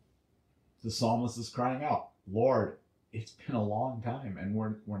 The psalmist is crying out, Lord, it's been a long time and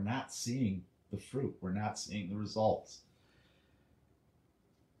we're not seeing the fruit. We're not seeing the results.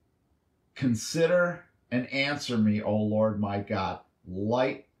 Consider and answer me, O Lord my God.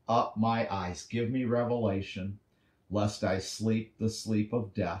 Light up my eyes. Give me revelation, lest I sleep the sleep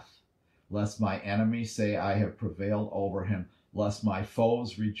of death, lest my enemies say I have prevailed over him, lest my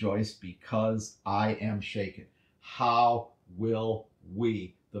foes rejoice because I am shaken. How will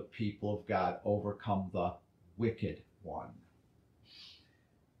we, the people of God, overcome the wicked one?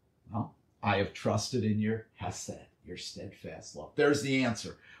 Well, I have trusted in your hesed, your steadfast love. There's the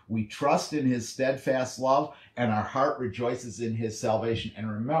answer. We trust in his steadfast love, and our heart rejoices in his salvation. And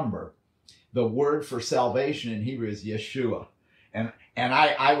remember, the word for salvation in Hebrew is Yeshua. And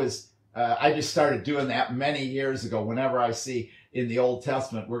I just started doing that many years ago. Whenever I see in the Old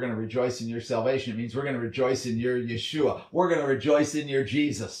Testament, we're going to rejoice in your salvation, it means we're going to rejoice in your Yeshua. We're going to rejoice in your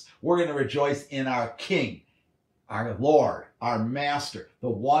Jesus. We're going to rejoice in our King, our Lord, our Master, the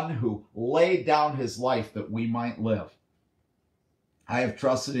one who laid down his life that we might live. I have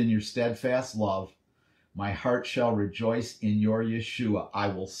trusted in your steadfast love. My heart shall rejoice in your Yeshua. I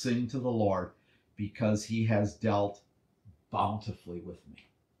will sing to the Lord because he has dealt bountifully with me.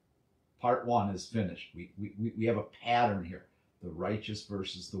 Part one is finished. We have a pattern here. The righteous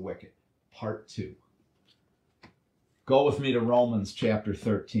versus the wicked. Part two. Go with me to Romans chapter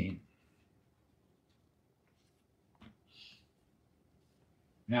 13.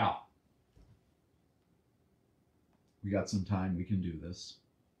 Now, we got some time. We can do this.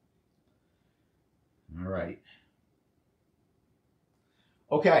 All right.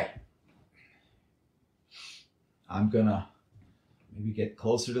 Okay. I'm going to maybe get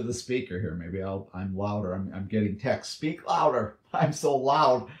closer to the speaker here. Maybe I'm louder. I'm getting text. Speak louder. I'm so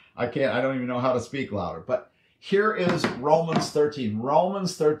loud. I don't even know how to speak louder. But here is Romans 13.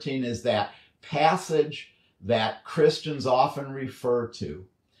 Romans 13 is that passage that Christians often refer to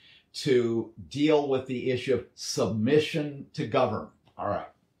deal with the issue of submission to government. All right.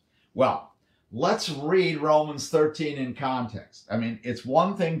 Well, let's read Romans 13 in context. I mean, it's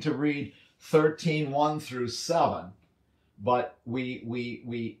one thing to read 13, 1 through 7, but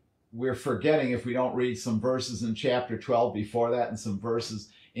we're forgetting if we don't read some verses in chapter 12 before that and some verses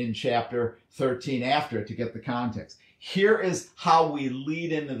in chapter 13 after it to get the context. Here is how we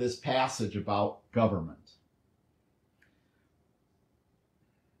lead into this passage about government.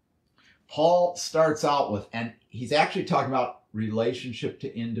 Paul starts out with, and he's actually talking about relationship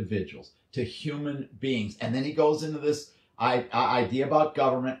to individuals, to human beings. And then he goes into this idea about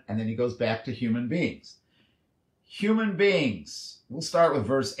government, and then he goes back to human beings. Human beings, we'll start with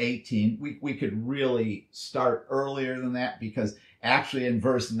verse 18. We could really start earlier than that, because actually in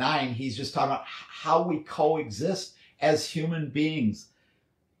verse 9, he's just talking about how we coexist as human beings.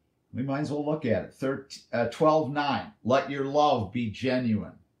 We might as well look at it. 12:9, let your love be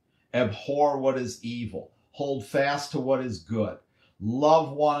genuine. Abhor what is evil. Hold fast to what is good.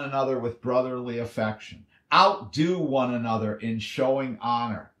 Love one another with brotherly affection. Outdo one another in showing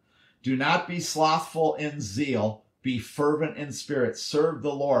honor. Do not be slothful in zeal. Be fervent in spirit. Serve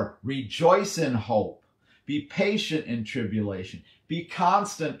the Lord. Rejoice in hope. Be patient in tribulation. Be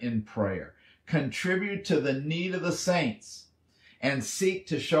constant in prayer. Contribute to the need of the saints, and seek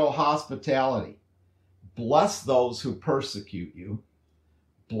to show hospitality. Bless those who persecute you.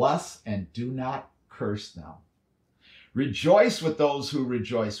 Bless and do not curse them. Rejoice with those who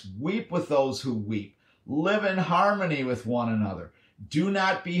rejoice. Weep with those who weep. Live in harmony with one another. Do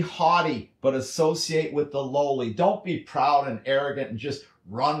not be haughty, but associate with the lowly. Don't be proud and arrogant and just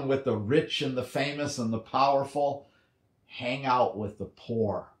run with the rich and the famous and the powerful. Hang out with the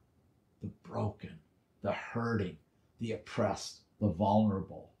poor, the broken, the hurting, the oppressed, the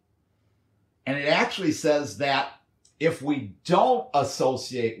vulnerable. And it actually says that if we don't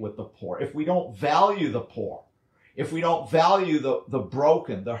associate with the poor, if we don't value the poor, if we don't value the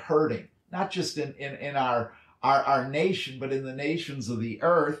broken, the hurting, not just in our nation, but in the nations of the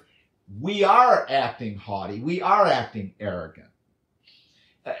earth, we are acting haughty. We are acting arrogant.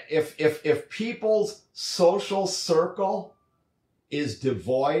 If people's social circle is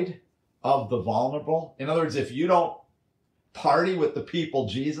devoid of the vulnerable, in other words, if you don't party with the people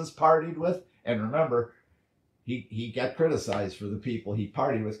Jesus partied with, and remember, he got criticized for the people he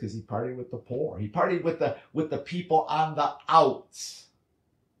partied with because he partied with the poor. He partied with the people on the outs,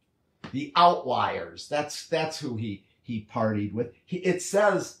 the outliers. That's who he partied with. It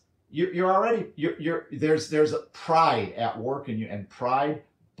says there's a pride at work in you, and pride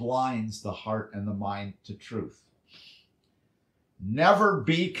blinds the heart and the mind to truth. Never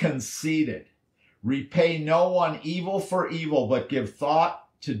be conceited. Repay no one evil for evil, but give thought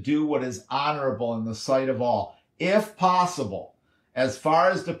to do what is honorable in the sight of all. If possible, as far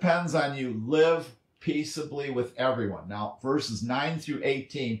as depends on you, live peaceably with everyone. Now, verses 9 through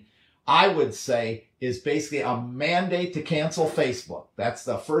 18, I would say, is basically a mandate to cancel Facebook. That's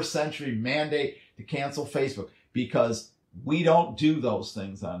the first century mandate to cancel Facebook, because we don't do those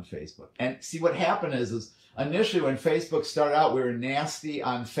things on Facebook. And see, what happened is initially when Facebook started out, we were nasty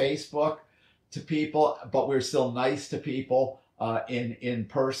on Facebook to people, but we're still nice to people in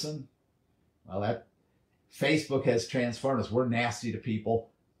person. Well, that Facebook has transformed us. We're nasty to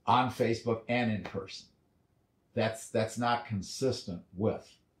people on Facebook and in person. That's not consistent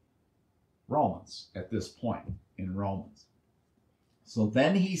with Romans at this point in Romans. So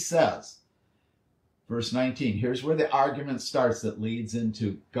then he says, verse 19, here's where the argument starts that leads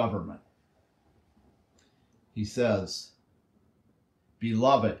into government. He says,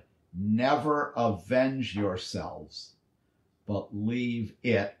 beloved, never avenge yourselves, but leave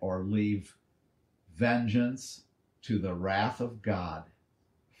it, or leave vengeance to the wrath of God,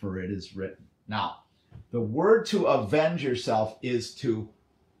 for it is written. Now, the word to avenge yourself is to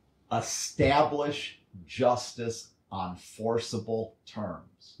establish justice on forcible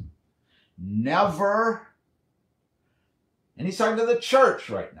terms. Never, and he's talking to the church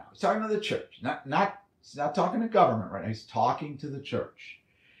right now. He's talking to the church. He's not talking to government right now. He's talking to the church.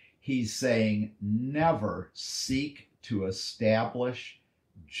 He's saying never seek to establish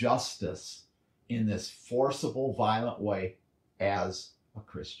justice in this forcible, violent way as a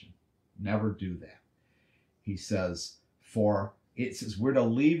Christian. Never do that. He says, for it says we're to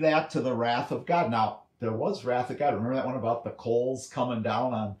leave that to the wrath of God. Now, there was wrath of God. Remember that one about the coals coming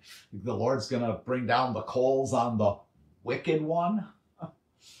down on, the Lord's going to bring down the coals on the wicked one?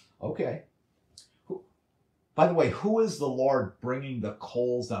 Okay. By the way, who is the Lord bringing the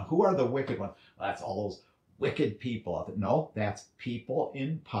coals down? Who are the wicked ones? Well, that's all those wicked people out there. No, that's people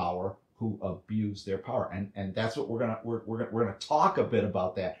in power who abuse their power, and that's what we're gonna talk a bit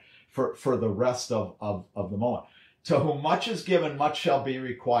about that for the rest of the moment. To whom much is given, much shall be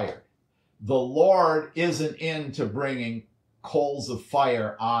required. The Lord isn't into bringing coals of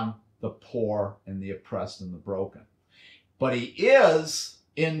fire on the poor and the oppressed and the broken. But he is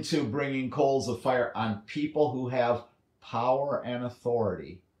into bringing coals of fire on people who have power and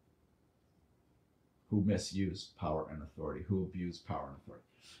authority, who misuse power and authority, who abuse power and authority.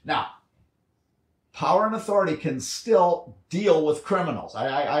 Now, power and authority can still deal with criminals.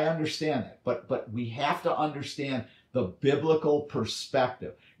 I understand that. But we have to understand the biblical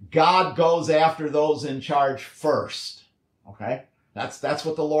perspective. God goes after those in charge first. Okay? That's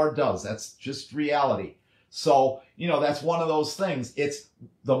what the Lord does. That's just reality. So, that's one of those things. It's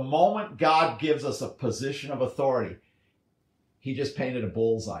the moment God gives us a position of authority, he just painted a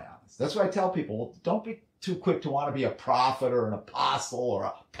bullseye on us. That's why I tell people, well, don't be too quick to want to be a prophet or an apostle or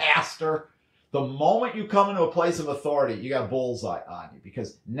a pastor. The moment you come into a place of authority, you got a bullseye on you,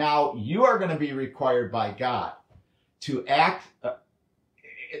 because now you are going to be required by God to act.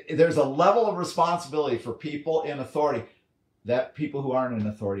 There's a level of responsibility for people in authority that people who aren't in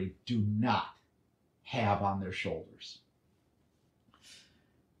authority do not have on their shoulders.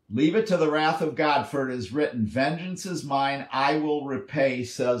 Leave it to the wrath of God, for it is written, vengeance is mine, I will repay,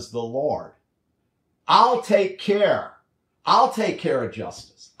 says the Lord. I'll take care. I'll take care of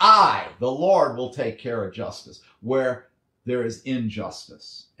justice. I, the Lord, will take care of justice where there is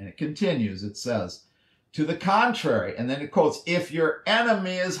injustice. And it continues, it says, to the contrary, and then it quotes, if your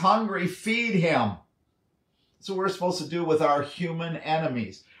enemy is hungry, feed him. That's what we're supposed to do with our human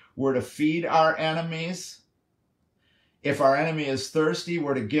enemies. We're to feed our enemies. If our enemy is thirsty,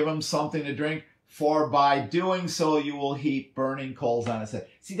 we're to give him something to drink, for by doing so you will heap burning coals on his head.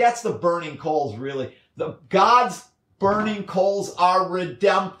 See, that's the burning coals, really. God's burning coals are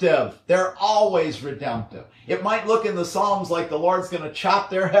redemptive. They're always redemptive. It might look in the Psalms like the Lord's going to chop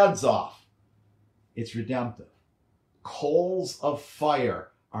their heads off. It's redemptive. Coals of fire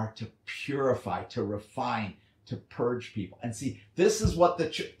are to purify, to refine, to purge people. And see, this is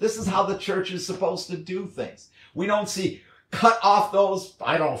how the church is supposed to do things. We don't see cut off those,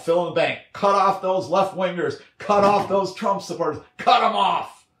 fill in the blank, cut off those left-wingers, cut off those Trump supporters, cut them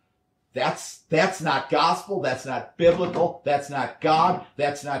off. That's not gospel, that's not biblical, that's not God,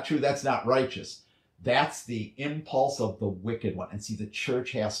 that's not true, that's not righteous. That's the impulse of the wicked one. And see, the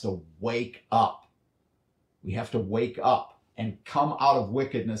church has to wake up. We have to wake up and come out of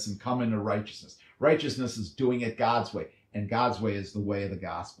wickedness and come into righteousness. Righteousness is doing it God's way, and God's way is the way of the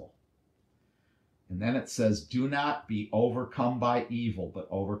gospel. And then it says, do not be overcome by evil, but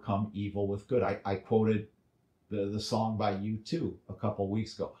overcome evil with good. I quoted the song by U2 a couple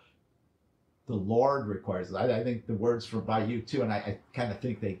weeks ago. The Lord requires it. I think the words from by U2, and I kind of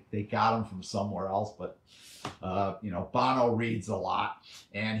think they got them from somewhere else, but Bono reads a lot,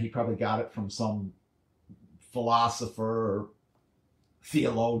 and he probably got it from some philosopher or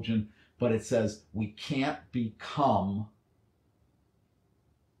theologian, but it says, we can't become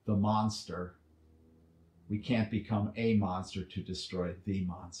the monster. We can't become a monster to destroy the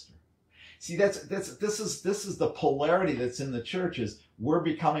monster. See, this is the polarity that's in the churches. We're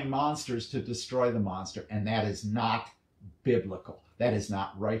becoming monsters to destroy the monster, and that is not biblical. That is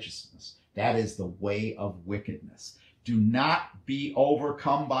not righteousness. That is the way of wickedness. Do not be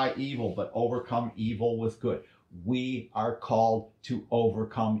overcome by evil, but overcome evil with good. We are called to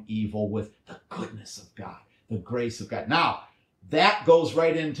overcome evil with the goodness of God, the grace of God. Now, that goes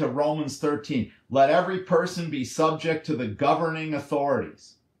right into Romans 13. Let every person be subject to the governing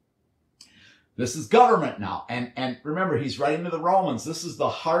authorities. This is government now. And remember, he's writing to the Romans. This is the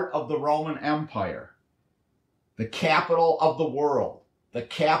heart of the Roman Empire, the capital of the world, the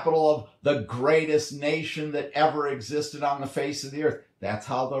capital of the greatest nation that ever existed on the face of the earth. That's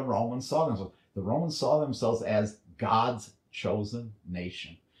how the Romans saw themselves. The Romans saw themselves as God's chosen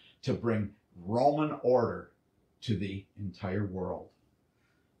nation to bring Roman order to the entire world.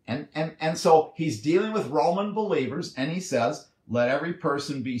 And so he's dealing with Roman believers, and he says, let every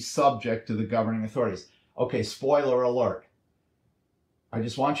person be subject to the governing authorities. Okay, spoiler alert. I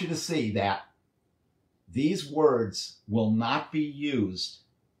just want you to see that these words will not be used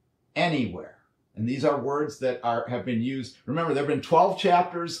anywhere. And these are words that have been used. Remember, there have been 12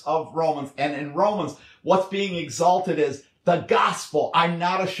 chapters of Romans, and in Romans, what's being exalted is the gospel. I'm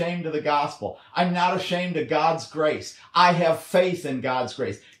not ashamed of the gospel. I'm not ashamed of God's grace. I have faith in God's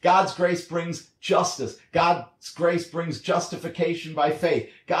grace. God's grace brings justice. God's grace brings justification by faith.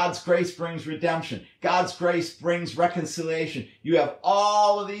 God's grace brings redemption. God's grace brings reconciliation. You have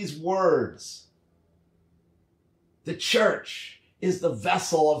all of these words. The church is the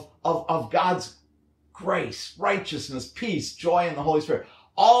vessel of God's grace, righteousness, peace, joy in the Holy Spirit.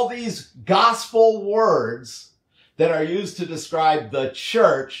 All these gospel words that are used to describe the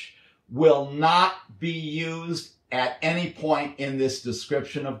church will not be used at any point in this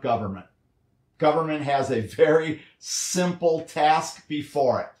description of government. Government has a very simple task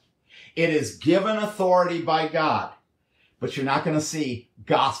before it. It is given authority by God, but you're not going to see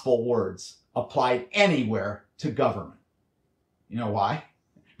gospel words applied anywhere to government. You know why?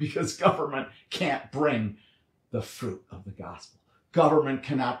 Because government can't bring the fruit of the gospel. Government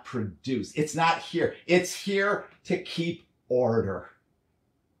cannot produce. It's not here. It's here to keep order.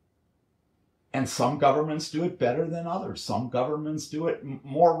 And some governments do it better than others. Some governments do it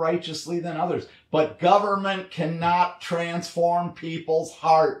more righteously than others. But government cannot transform people's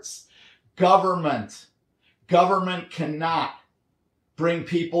hearts. Government cannot bring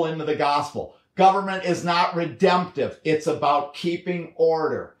people into the gospel. Government is not redemptive. It's about keeping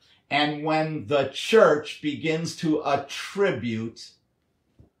order. And when the church begins to attribute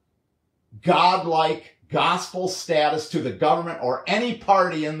God-like gospel status to the government or any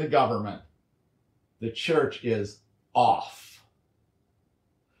party in the government, the church is off.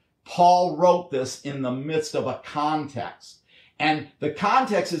 Paul wrote this in the midst of a context. And the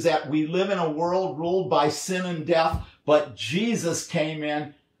context is that we live in a world ruled by sin and death, but Jesus came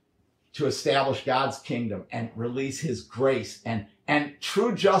in to establish God's kingdom and release his grace and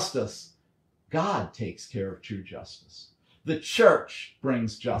true justice. God takes care of true justice. The church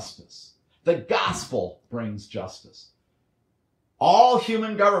brings justice. The gospel brings justice. All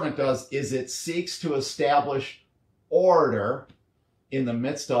human government does is it seeks to establish order in the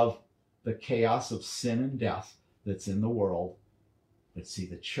midst of the chaos of sin and death that's in the world. But see,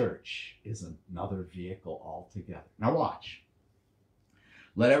 the church is another vehicle altogether. Now watch.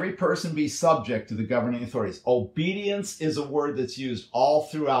 Let every person be subject to the governing authorities. Obedience is a word that's used all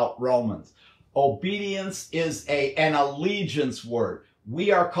throughout Romans. Obedience is an allegiance word.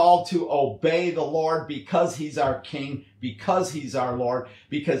 We are called to obey the Lord because he's our King, because he's our Lord,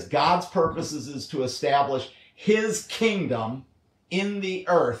 because God's purposes is to establish his kingdom in the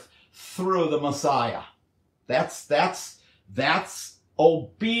earth through the Messiah. That's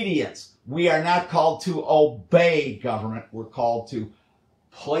obedience. We are not called to obey government. We're called to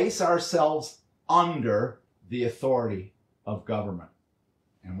place ourselves under the authority of government.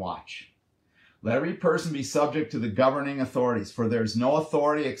 And watch. Let every person be subject to the governing authorities, for there's no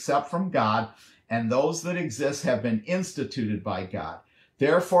authority except from God, and those that exist have been instituted by God.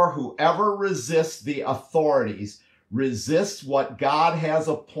 Therefore, whoever resists the authorities resists what God has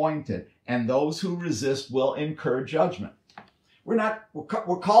appointed, and those who resist will incur judgment. We're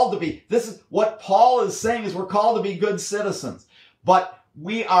called to be, this is what Paul is saying, is we're called to be good citizens. But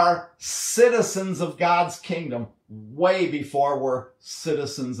we are citizens of God's kingdom way before we're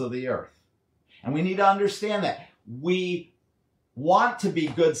citizens of the earth. And we need to understand that. We want to be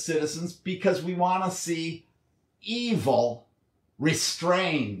good citizens because we want to see evil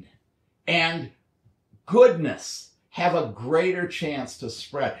restrained and goodness have a greater chance to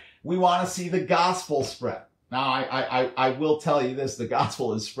spread. We want to see the gospel spread. Now, I will tell you this, the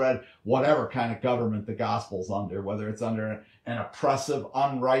gospel is spread whatever kind of government the gospel's under, whether it's under an oppressive,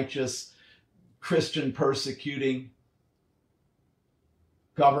 unrighteous, Christian persecuting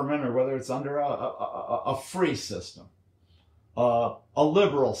government, or whether it's under a free system, a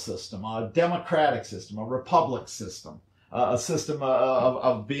liberal system, a democratic system, a republic system, a system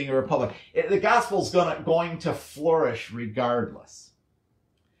of being a republic. The gospel's going to flourish regardless.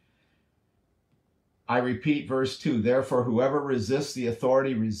 I repeat verse 2, therefore whoever resists the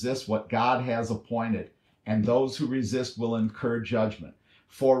authority resists what God has appointed, and those who resist will incur judgment.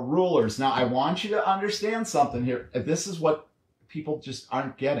 For rulers, now I want you to understand something here. This is what people just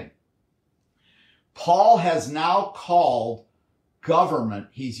aren't getting. Paul has now called government,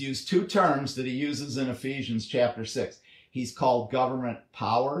 he's used two terms that he uses in Ephesians chapter 6. He's called government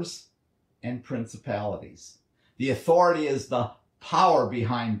powers and principalities. The authority is the power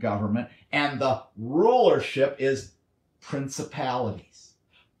behind government, and the rulership is principalities.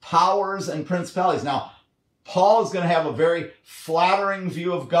 Powers and principalities. Now, Paul is going to have a very flattering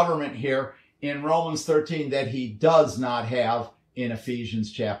view of government here in Romans 13 that he does not have in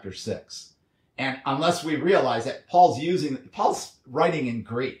Ephesians chapter 6. And unless we realize that Paul's writing in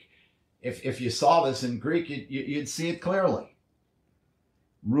Greek. If you saw this in Greek, you'd see it clearly.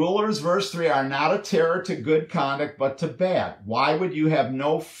 Rulers, verse 3, are not a terror to good conduct, but to bad. Why would you have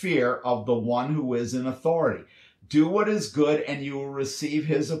no fear of the one who is in authority? Do what is good, and you will receive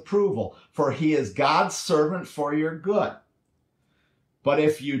his approval, for he is God's servant for your good. But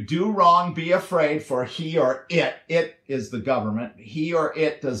if you do wrong, be afraid, for he or it is the government, he or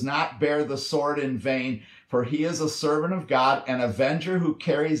it does not bear the sword in vain, for he is a servant of God, an avenger who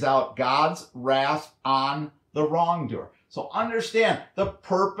carries out God's wrath on the wrongdoer. So understand, the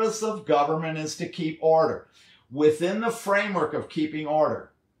purpose of government is to keep order. within the framework of keeping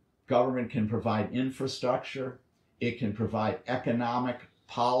order, government can provide infrastructure. It can provide economic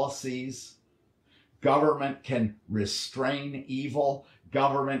policies. Government can restrain evil.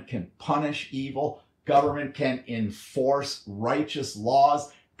 Government can punish evil. Government can enforce righteous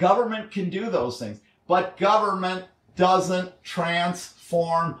laws. Government can do those things. But government doesn't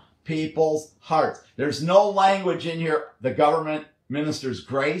transform people's hearts. There's no language in here, the government ministers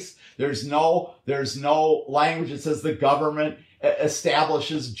grace. There's no language that says the government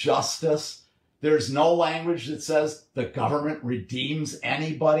establishes justice. There's no language that says the government redeems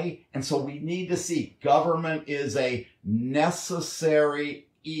anybody. And so we need to see government is a necessary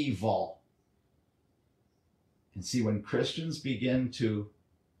evil. And see, when Christians begin to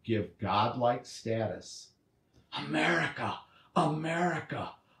give God-like status, America,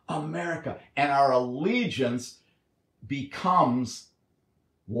 America, America, and our allegiance becomes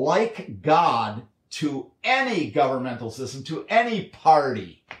like God to any governmental system, to any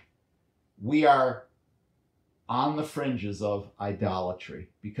party, we are on the fringes of idolatry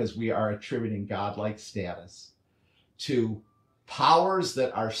because we are attributing godlike status to powers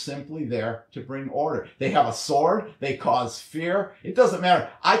that are simply there to bring order. They have a sword. They cause fear. It doesn't matter.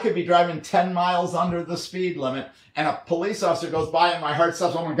 I could be driving 10 miles under the speed limit and a police officer goes by and my heart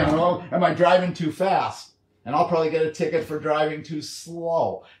stops. Oh my God, oh, am I driving too fast? And I'll probably get a ticket for driving too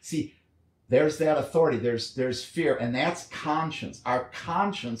slow. See, there's that authority. There's fear, and that's conscience. Our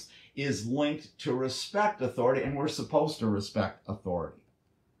conscience is linked to respect authority, and we're supposed to respect authority.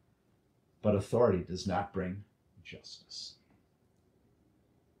 But authority does not bring justice.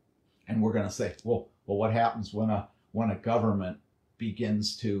 And we're going to say, well, what happens when a government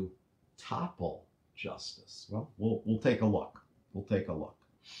begins to topple justice? Well, we'll take a look. We'll take a look.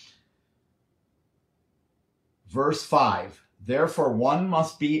 Verse 5, therefore one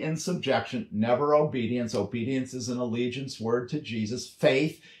must be in subjection, never obedience. Obedience is an allegiance word to Jesus.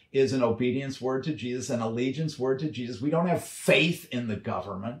 Faith is an obedience word to Jesus, an allegiance word to Jesus. We don't have faith in the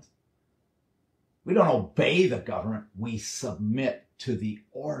government. We don't obey the government. We submit to the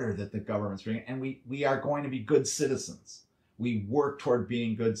order that the government's bringing, and we are going to be good citizens. We work toward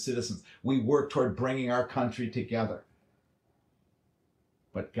being good citizens. We work toward bringing our country together.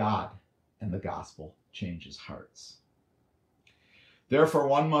 But God and the gospel changes hearts. Therefore,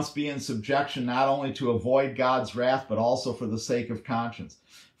 one must be in subjection not only to avoid God's wrath, but also for the sake of conscience.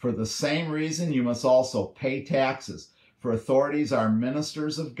 For the same reason, you must also pay taxes, for authorities are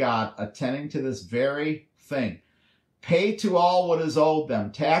ministers of God, attending to this very thing. Pay to all what is owed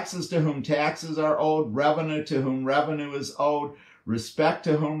them, taxes to whom taxes are owed, revenue to whom revenue is owed, respect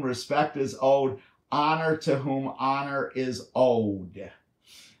to whom respect is owed, honor to whom honor is owed.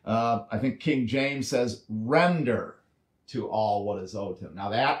 I think King James says, render to all what is owed to him. Now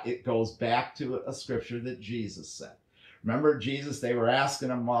that, it goes back to a scripture that Jesus said. Remember Jesus, they were asking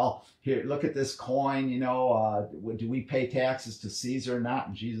him, well, here, look at this coin, you know, do we pay taxes to Caesar or not?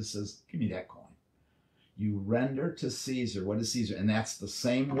 And Jesus says, give me that coin. You render to Caesar what is Caesar. And that's the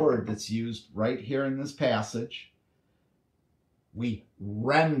same word that's used right here in this passage. We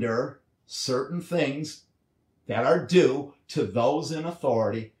render certain things that are due to those in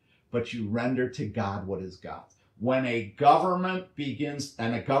authority, but you render to God what is God's. When a government begins,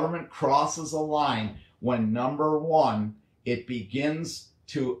 and a government crosses a line, when number one, it begins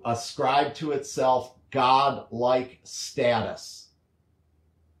to ascribe to itself God-like status,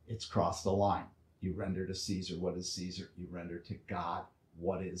 it's crossed a line. You render to Caesar what is Caesar. You render to God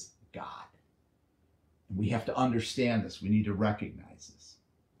what is God. We have to understand this. We need to recognize this.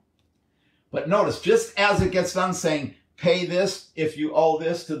 But notice, just as it gets done saying, pay this if you owe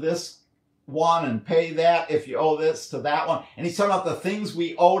this to this one, and pay that if you owe this to that one. And he's talking about the things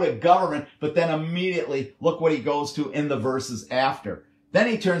we owe to government, but then immediately, look what he goes to in the verses after. Then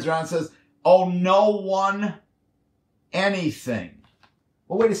he turns around and says, owe no one anything.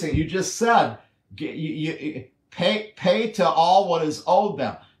 Well, wait a second. You just said, you pay to all what is owed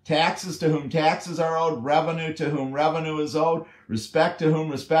them. Taxes to whom taxes are owed, revenue to whom revenue is owed, respect to whom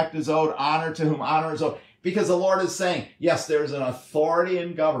respect is owed, honor to whom honor is owed. Because the Lord is saying, yes, there's an authority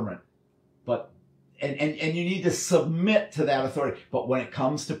in government, but and you need to submit to that authority. But when it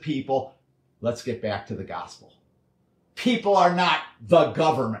comes to people, let's get back to the gospel. People are not the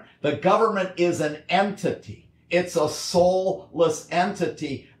government. The government is an entity. It's a soulless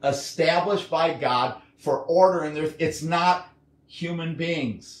entity established by God for order in the earth. It's not human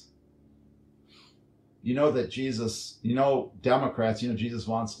beings. You know that Jesus, Democrats, Jesus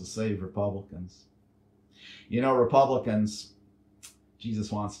wants to save Republicans. Republicans,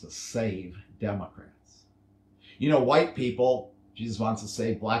 Jesus wants to save Democrats. White people, Jesus wants to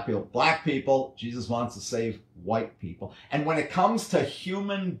save black people. Black people, Jesus wants to save white people. And when it comes to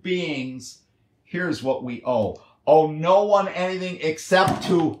human beings, here's what we owe. Owe no one anything except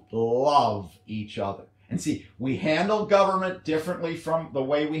to love each other. And see, we handle government differently from the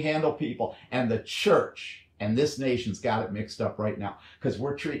way we handle people. And the church and this nation's got it mixed up right now because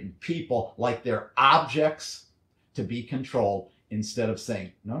we're treating people like they're objects to be controlled instead of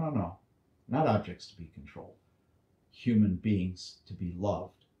saying, no, no, no, not objects to be controlled. Human beings to be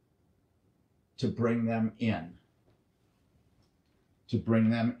loved, to bring them in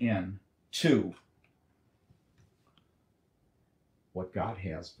to what God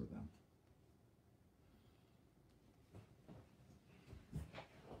has for them.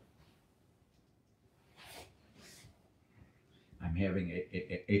 I'm having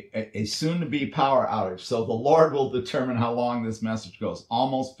a soon-to-be power outage, so the Lord will determine how long this message goes.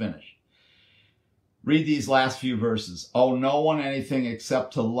 Almost finished. Read these last few verses. Owe no one anything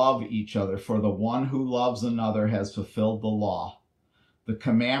except to love each other, for the one who loves another has fulfilled the law. The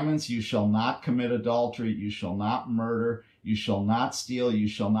commandments: you shall not commit adultery, you shall not murder, you shall not steal, you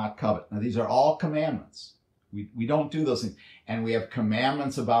shall not covet. Now, these are all commandments. We don't do those things. And we have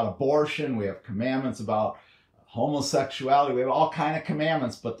commandments about abortion. We have commandments about homosexuality. We have all kinds of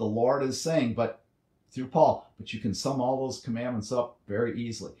commandments, but the Lord is saying, but through Paul, but you can sum all those commandments up very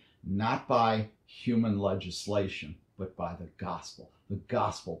easily. Not by human legislation, but by the gospel. The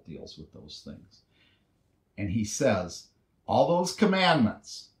gospel deals with those things. And he says, all those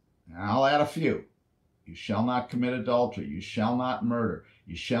commandments, and I'll add a few. You shall not commit adultery. You shall not murder.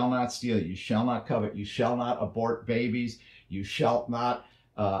 You shall not steal. You shall not covet. You shall not abort babies. You shall not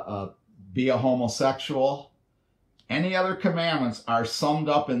be a homosexual. Any other commandments are summed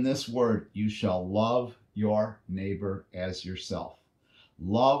up in this word: you shall love your neighbor as yourself.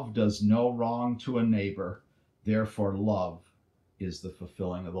 Love does no wrong to a neighbor. Therefore, love is the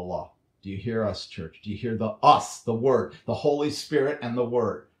fulfilling of the law. Do you hear us, church? Do you hear the us, the word, the Holy Spirit and the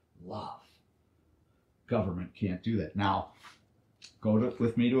word? Love. Government can't do that. Now,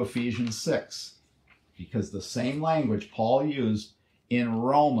 with me to Ephesians 6, because the same language Paul used in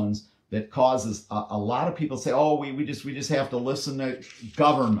Romans that causes a lot of people say, oh, we just have to listen to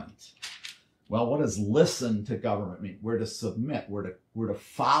government. Well, what does listen to government mean? We're to submit. We're to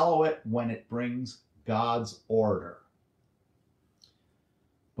follow it when it brings God's order.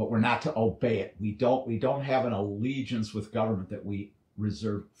 But we're not to obey it. We don't have an allegiance with government that we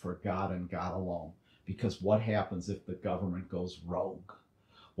reserve for God and God alone. Because what happens if the government goes rogue?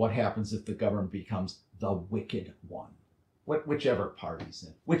 What happens if the government becomes the wicked one? Whichever party's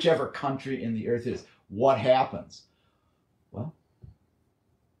in, whichever country in the earth is, what happens? Well,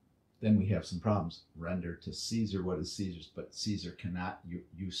 then we have some problems. Render to Caesar what is Caesar's, but Caesar cannot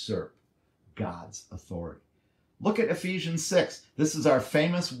usurp God's authority. Look at Ephesians 6. This is our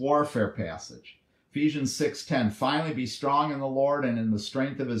famous warfare passage. Ephesians 6:10. Finally, be strong in the Lord and in the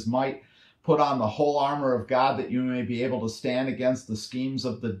strength of his might. Put on the whole armor of God that you may be able to stand against the schemes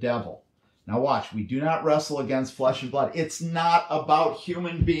of the devil. Now watch, we do not wrestle against flesh and blood. It's not about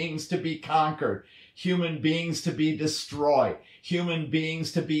human beings to be conquered, human beings to be destroyed, human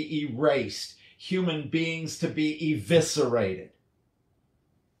beings to be erased, human beings to be eviscerated.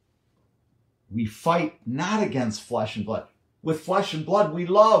 We fight not against flesh and blood. With flesh and blood, we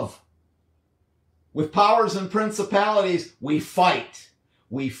love. With powers and principalities, we fight.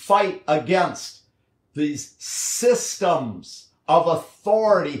 We fight against these systems of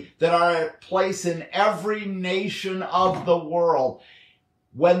authority that are at place in every nation of the world.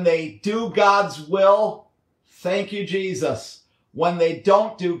 When they do God's will, thank you, Jesus. When they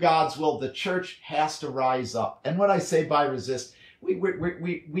don't do God's will, the church has to rise up. And what I say by resist, we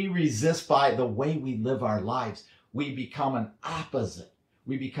resist by the way we live our lives. We become an opposite.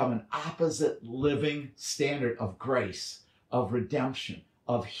 We become an opposite living standard of grace, of redemption,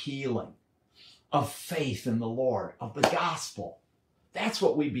 of healing, of faith in the Lord, of the gospel. That's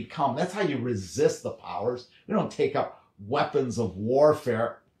what we become. That's how you resist the powers. We don't take up weapons of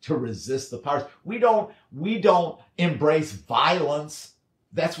warfare to resist the powers. We don't embrace violence.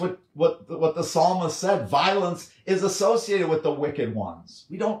 That's what the psalmist said. Violence is associated with the wicked ones.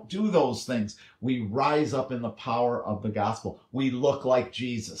 We don't do those things. We rise up in the power of the gospel. We look like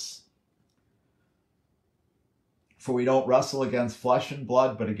Jesus. For we don't wrestle against flesh and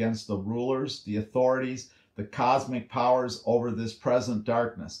blood, but against the rulers, the authorities, the cosmic powers over this present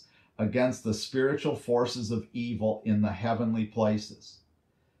darkness, against the spiritual forces of evil in the heavenly places.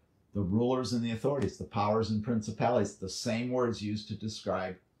 The rulers and the authorities, the powers and principalities, the same words used to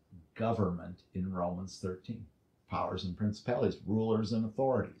describe government in Romans 13. Powers and principalities, rulers and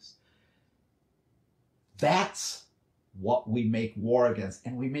authorities. That's what we make war against.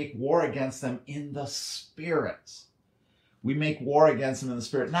 And we make war against them in the spirit. We make war against them in the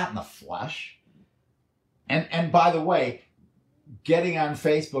spirit, not in the flesh. And by the way, getting on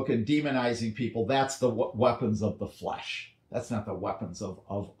Facebook and demonizing people, that's the weapons of the flesh. That's not the weapons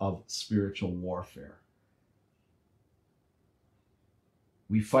of spiritual warfare.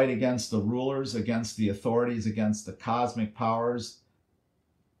 We fight against the rulers, against the authorities, against the cosmic powers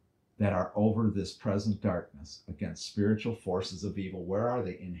that are over this present darkness, against spiritual forces of evil. Where are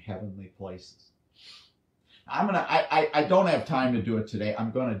they? In heavenly places. I don't have time to do it today.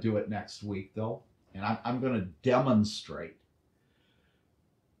 I'm going to do it next week, though. And I'm going to demonstrate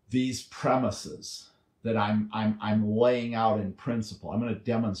these premises that I'm laying out in principle. I'm going to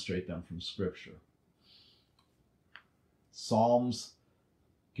demonstrate them from Scripture. Psalms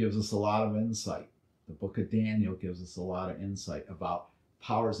gives us a lot of insight. The book of Daniel gives us a lot of insight about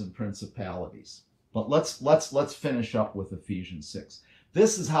powers and principalities. But let's finish up with Ephesians 6.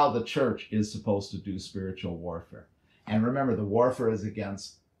 This is how the church is supposed to do spiritual warfare. And remember, the warfare is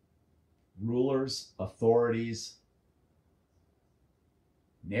against rulers, authorities,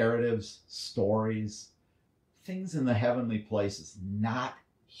 narratives, stories, things in the heavenly places, not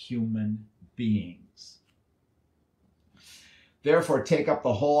human beings. Therefore, take up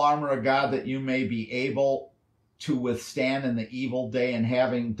the whole armor of God that you may be able to withstand in the evil day, and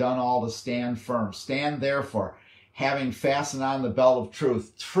having done all to stand firm. Stand therefore, having fastened on the belt of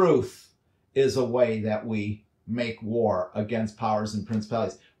truth. Truth is a way that we make war against powers and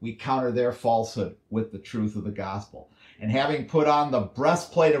principalities. We counter their falsehood with the truth of the gospel. And having put on the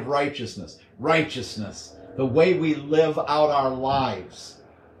breastplate of righteousness, the way we live out our lives,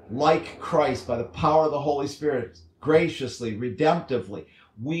 like Christ, by the power of the Holy Spirit, graciously, redemptively.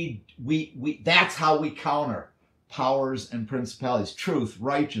 That's how we counter powers and principalities. Truth,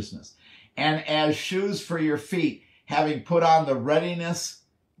 righteousness. And as shoes for your feet, having put on the readiness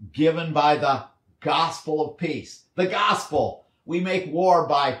given by the gospel of peace. The gospel. We make war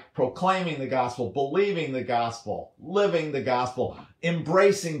by proclaiming the gospel, believing the gospel, living the gospel,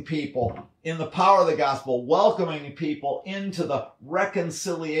 embracing people in the power of the gospel, welcoming people into the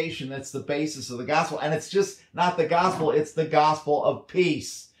reconciliation that's the basis of the gospel. And it's just not the gospel, it's the gospel of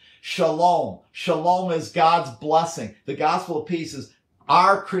peace. Shalom. Shalom is God's blessing. The gospel of peace is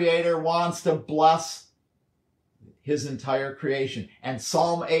our Creator wants to bless His entire creation. And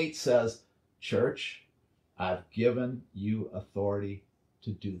Psalm 8 says, church, I've given you authority to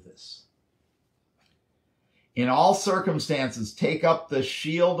do this. In all circumstances, take up the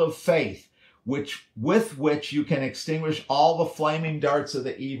shield of faith, with which you can extinguish all the flaming darts of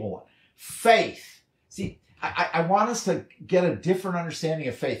the evil one. Faith. See, I want us to get a different understanding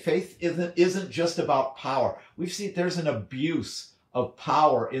of faith. Faith isn't just about power. We've seen there's an abuse of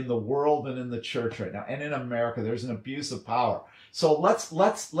power in the world and in the church right now. And in America, there's an abuse of power. So let's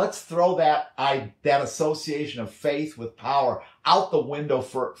throw that association of faith with power out the window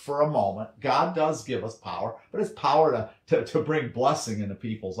for a moment. God does give us power, but it's power to bring blessing into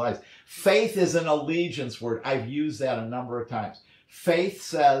people's lives. Faith is an allegiance word. I've used that a number of times. Faith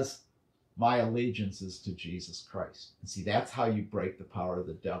says, my allegiance is to Jesus Christ. And see, that's how you break the power of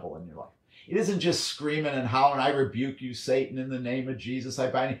the devil in your life. It isn't just screaming and howling, I rebuke you, Satan, in the name of Jesus. I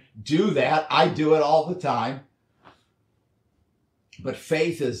bind you. Do that. I do it all the time. But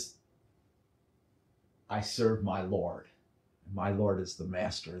faith is, I serve my Lord. And my Lord is the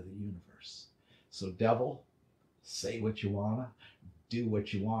master of the universe. So devil, say what you wanna, do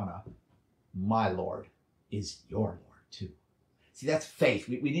what you wanna. My Lord is your Lord too. See, that's faith.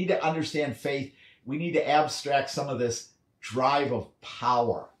 We need to understand faith. We need to abstract some of this drive of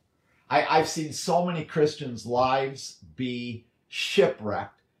power. I've seen so many Christians' lives be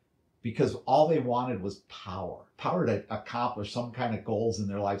shipwrecked because all they wanted was power. Power to accomplish some kind of goals in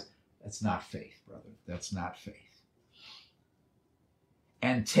their lives. That's not faith, brother. That's not faith.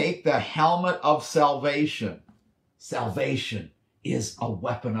 And take the helmet of salvation. Salvation is a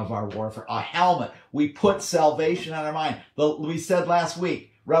weapon of our warfare. A helmet. We put salvation on our mind. We said last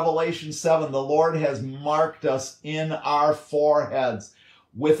week, Revelation 7, the Lord has marked us in our foreheads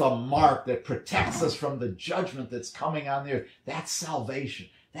with a mark that protects us from the judgment that's coming on the earth. That's salvation.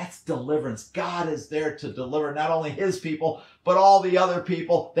 That's deliverance. God is there to deliver not only His people, but all the other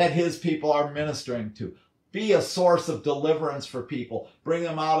people that His people are ministering to. Be a source of deliverance for people. Bring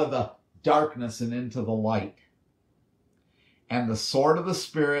them out of the darkness and into the light. And the sword of the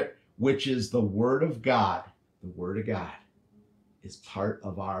Spirit, which is the Word of God, is part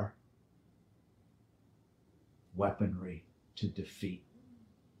of our weaponry to defeat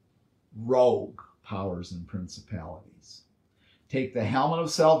rogue powers and principalities. Take the helmet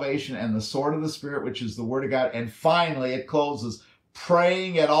of salvation and the sword of the Spirit, which is the word of God. And finally, it closes,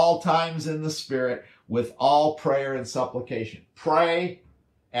 praying at all times in the Spirit with all prayer and supplication. Pray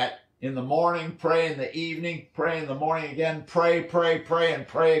in the morning, pray in the evening, pray in the morning again, pray, and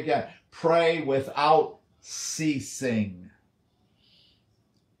pray again. Pray without ceasing.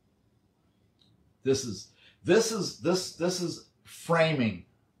 This is framing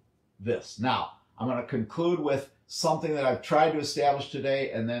this. Now, I'm going to conclude with something that I've tried to establish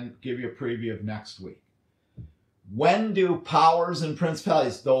today and then give you a preview of next week. When do powers and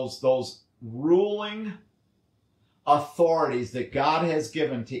principalities, those ruling authorities that God has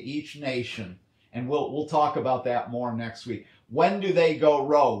given to each nation, and we'll talk about that more next week, when do they go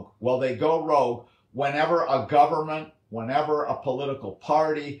rogue? Well, they go rogue whenever a government, whenever a political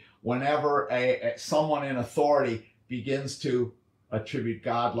party, whenever someone in authority begins to attribute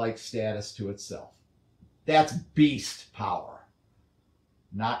godlike status to itself. That's beast power,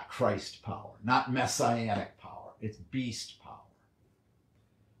 not Christ power, not messianic power. It's beast power.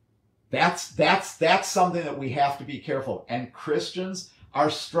 That's something that we have to be careful of. And Christians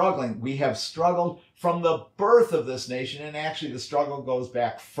are struggling. We have struggled from the birth of this nation, and actually the struggle goes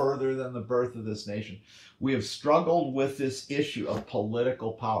back further than the birth of this nation. We have struggled with this issue of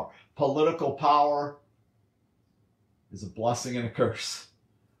political power. Political power is a blessing and a curse,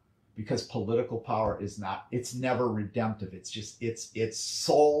 because political power is not, it's never redemptive. It's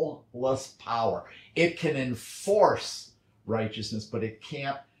soulless power. It can enforce righteousness, but it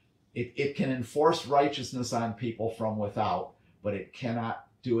can't, it can enforce righteousness on people from without, but it cannot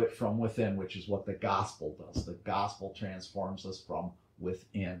do it from within, which is what the gospel does. The gospel transforms us from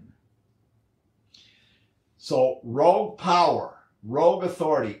within. So rogue power, rogue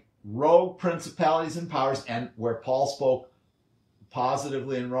authority, rogue principalities and powers, and where Paul spoke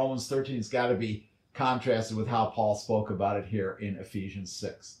positively in Romans 13, it's got to be contrasted with how Paul spoke about it here in Ephesians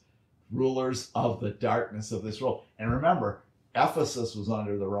 6. Rulers of the darkness of this world. And remember, Ephesus was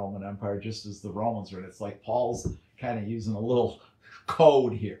under the Roman Empire just as the Romans were. And it's like Paul's kind of using a little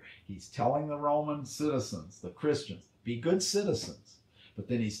code here. He's telling the Roman citizens, the Christians, be good citizens. But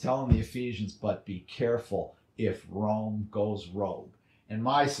then he's telling the Ephesians, but be careful if Rome goes rogue. And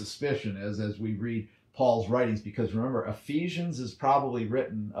my suspicion is, as we read Paul's writings, because remember, Ephesians is probably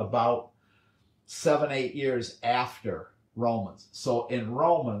written about 7-8 years after Romans. So in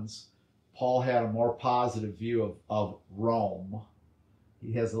Romans, Paul had a more positive view of Rome.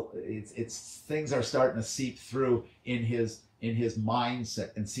 He has things are starting to seep through in his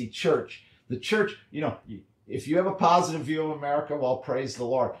mindset. And see, the church, if you have a positive view of America, well, praise the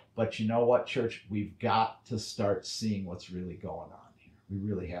Lord. But you know what, church? We've got to start seeing what's really going on here. We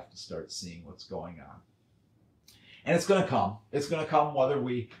really have to start seeing what's going on. And it's going to come. It's going to come whether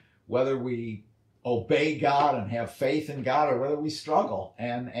we obey God and have faith in God, or whether we struggle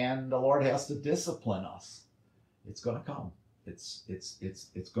and the Lord has to discipline us. It's going to come. It's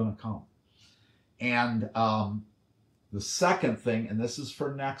going to come. And the second thing, and this is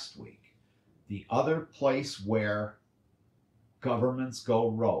for next week, the other place where governments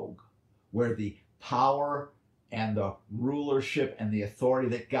go rogue, where the power and the rulership and the authority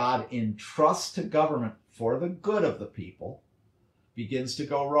that God entrusts to government for the good of the people begins to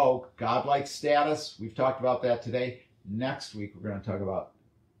go rogue. Godlike status, we've talked about that today. Next week, we're going to talk about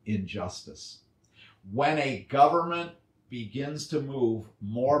injustice. When a government begins to move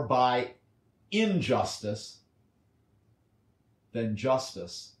more by injustice than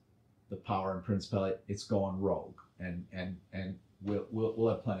justice, the power and principality, it's going rogue. And we'll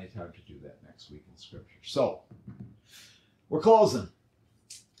have plenty of time to do that next week in Scripture. So, we're closing.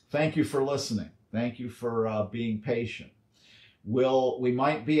 Thank you for listening. Thank you for being patient. We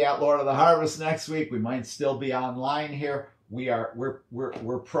might be at Lord of the Harvest next week. We might still be online here.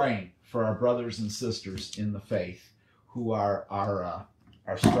 We're praying for our brothers and sisters in the faith who are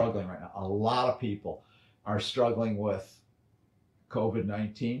struggling right now. A lot of people are struggling with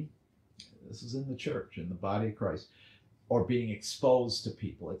COVID-19. This is in the church, in the body of Christ, or being exposed to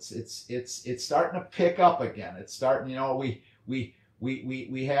people. It's starting to pick up again. It's starting. We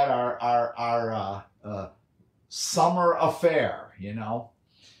had our summer affair,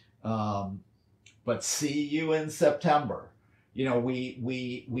 but see you in September.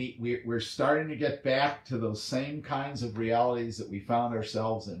 We're starting to get back to those same kinds of realities that we found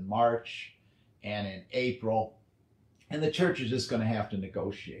ourselves in March and in April, and the church is just going to have to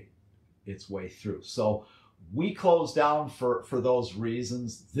negotiate its way through. So we close down for those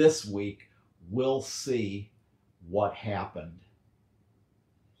reasons. This week we'll see what happened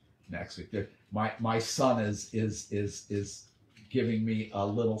next week. My son is giving me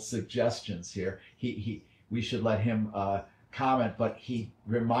little suggestions here. We should let him comment, but he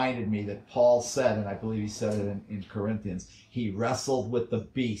reminded me that Paul said, and I believe he said it in Corinthians, he wrestled with the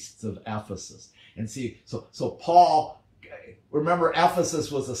beasts of Ephesus. And see, so Paul, remember,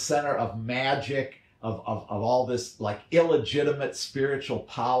 Ephesus was a center of magic, of all this like illegitimate spiritual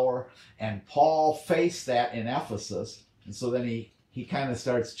power, and Paul faced that in Ephesus, and so then he kind of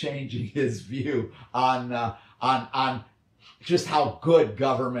starts changing his view on just how good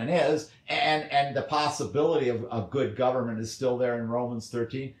government is, and the possibility of good government is still there in Romans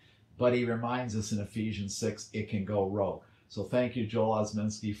 13, but he reminds us in Ephesians 6 it can go rogue. So thank you, Joel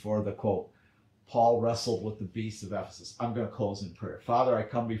Osminski, for the quote. Paul wrestled with the beasts of Ephesus. I'm going to close in prayer. Father, I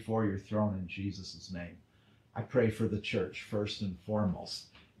come before your throne in Jesus' name. I pray for the church first and foremost.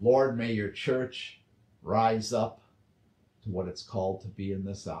 Lord, may your church rise up to what it's called to be in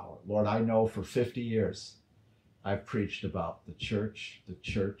this hour. Lord, I know for 50 years I've preached about the church, the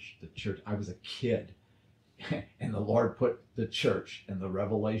church, the church. I was a kid, and the Lord put the church and the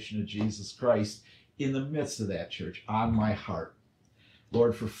revelation of Jesus Christ in the midst of that church on my heart.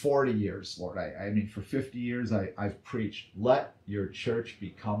 Lord, for 40 years, Lord, I mean, for 50 years, I've preached, let your church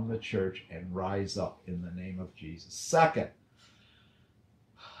become the church and rise up in the name of Jesus. Second,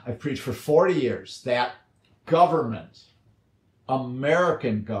 I've preached for 40 years that government,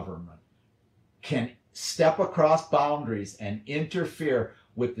 American government, can step across boundaries and interfere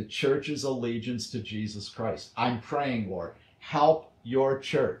with the church's allegiance to Jesus Christ. I'm praying, Lord, help your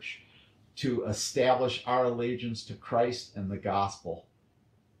church to establish our allegiance to Christ and the gospel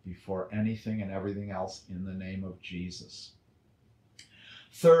before anything and everything else in the name of Jesus.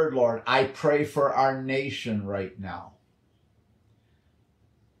 Third, Lord, I pray for our nation right now.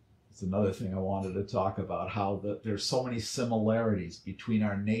 It's another thing I wanted to talk about, how there's so many similarities between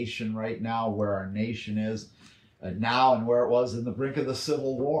our nation right now, where our nation is now and where it was in the brink of the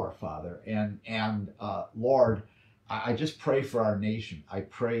Civil War, Father. And Lord, I just pray for our nation. I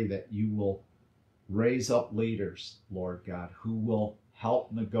pray that you will raise up leaders, Lord God, who will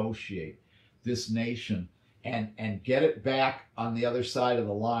help negotiate this nation and get it back on the other side of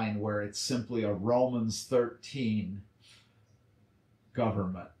the line, where it's simply a Romans 13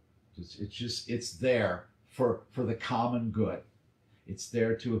 government. It's there for the common good. It's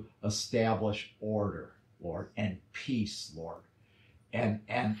there to establish order, Lord, and peace, Lord, and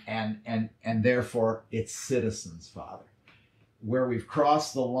therefore its citizens, Father. Where we've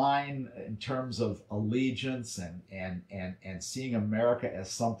crossed the line in terms of allegiance and seeing America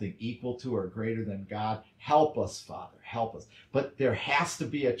as something equal to or greater than God, help us, Father, help us. But there has to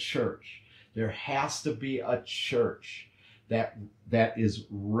be a church. There has to be a church that is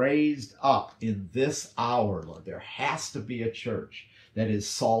raised up in this hour, Lord. There has to be a church that is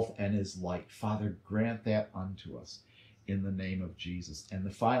salt and is light. Father, grant that unto us in the name of Jesus. And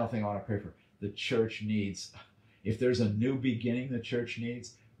the final thing I want to pray for, the church needs, if there's a new beginning the church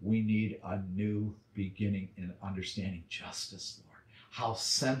needs, we need a new beginning in understanding justice, Lord. How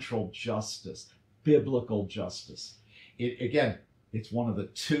central justice, biblical justice. It's one of the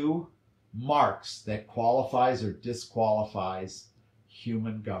two marks that qualifies or disqualifies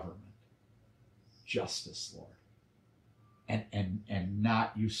human government. Justice, Lord. And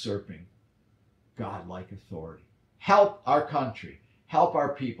not usurping God-like authority. Help our country. Help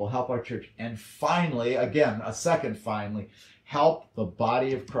our people, help our church. And finally, again, help the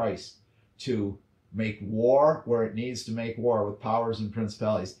body of Christ to make war where it needs to make war with powers and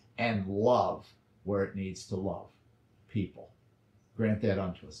principalities, and love where it needs to love people. Grant that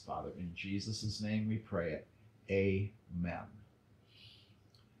unto us, Father. In Jesus' name we pray it. Amen.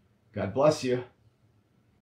 God bless you.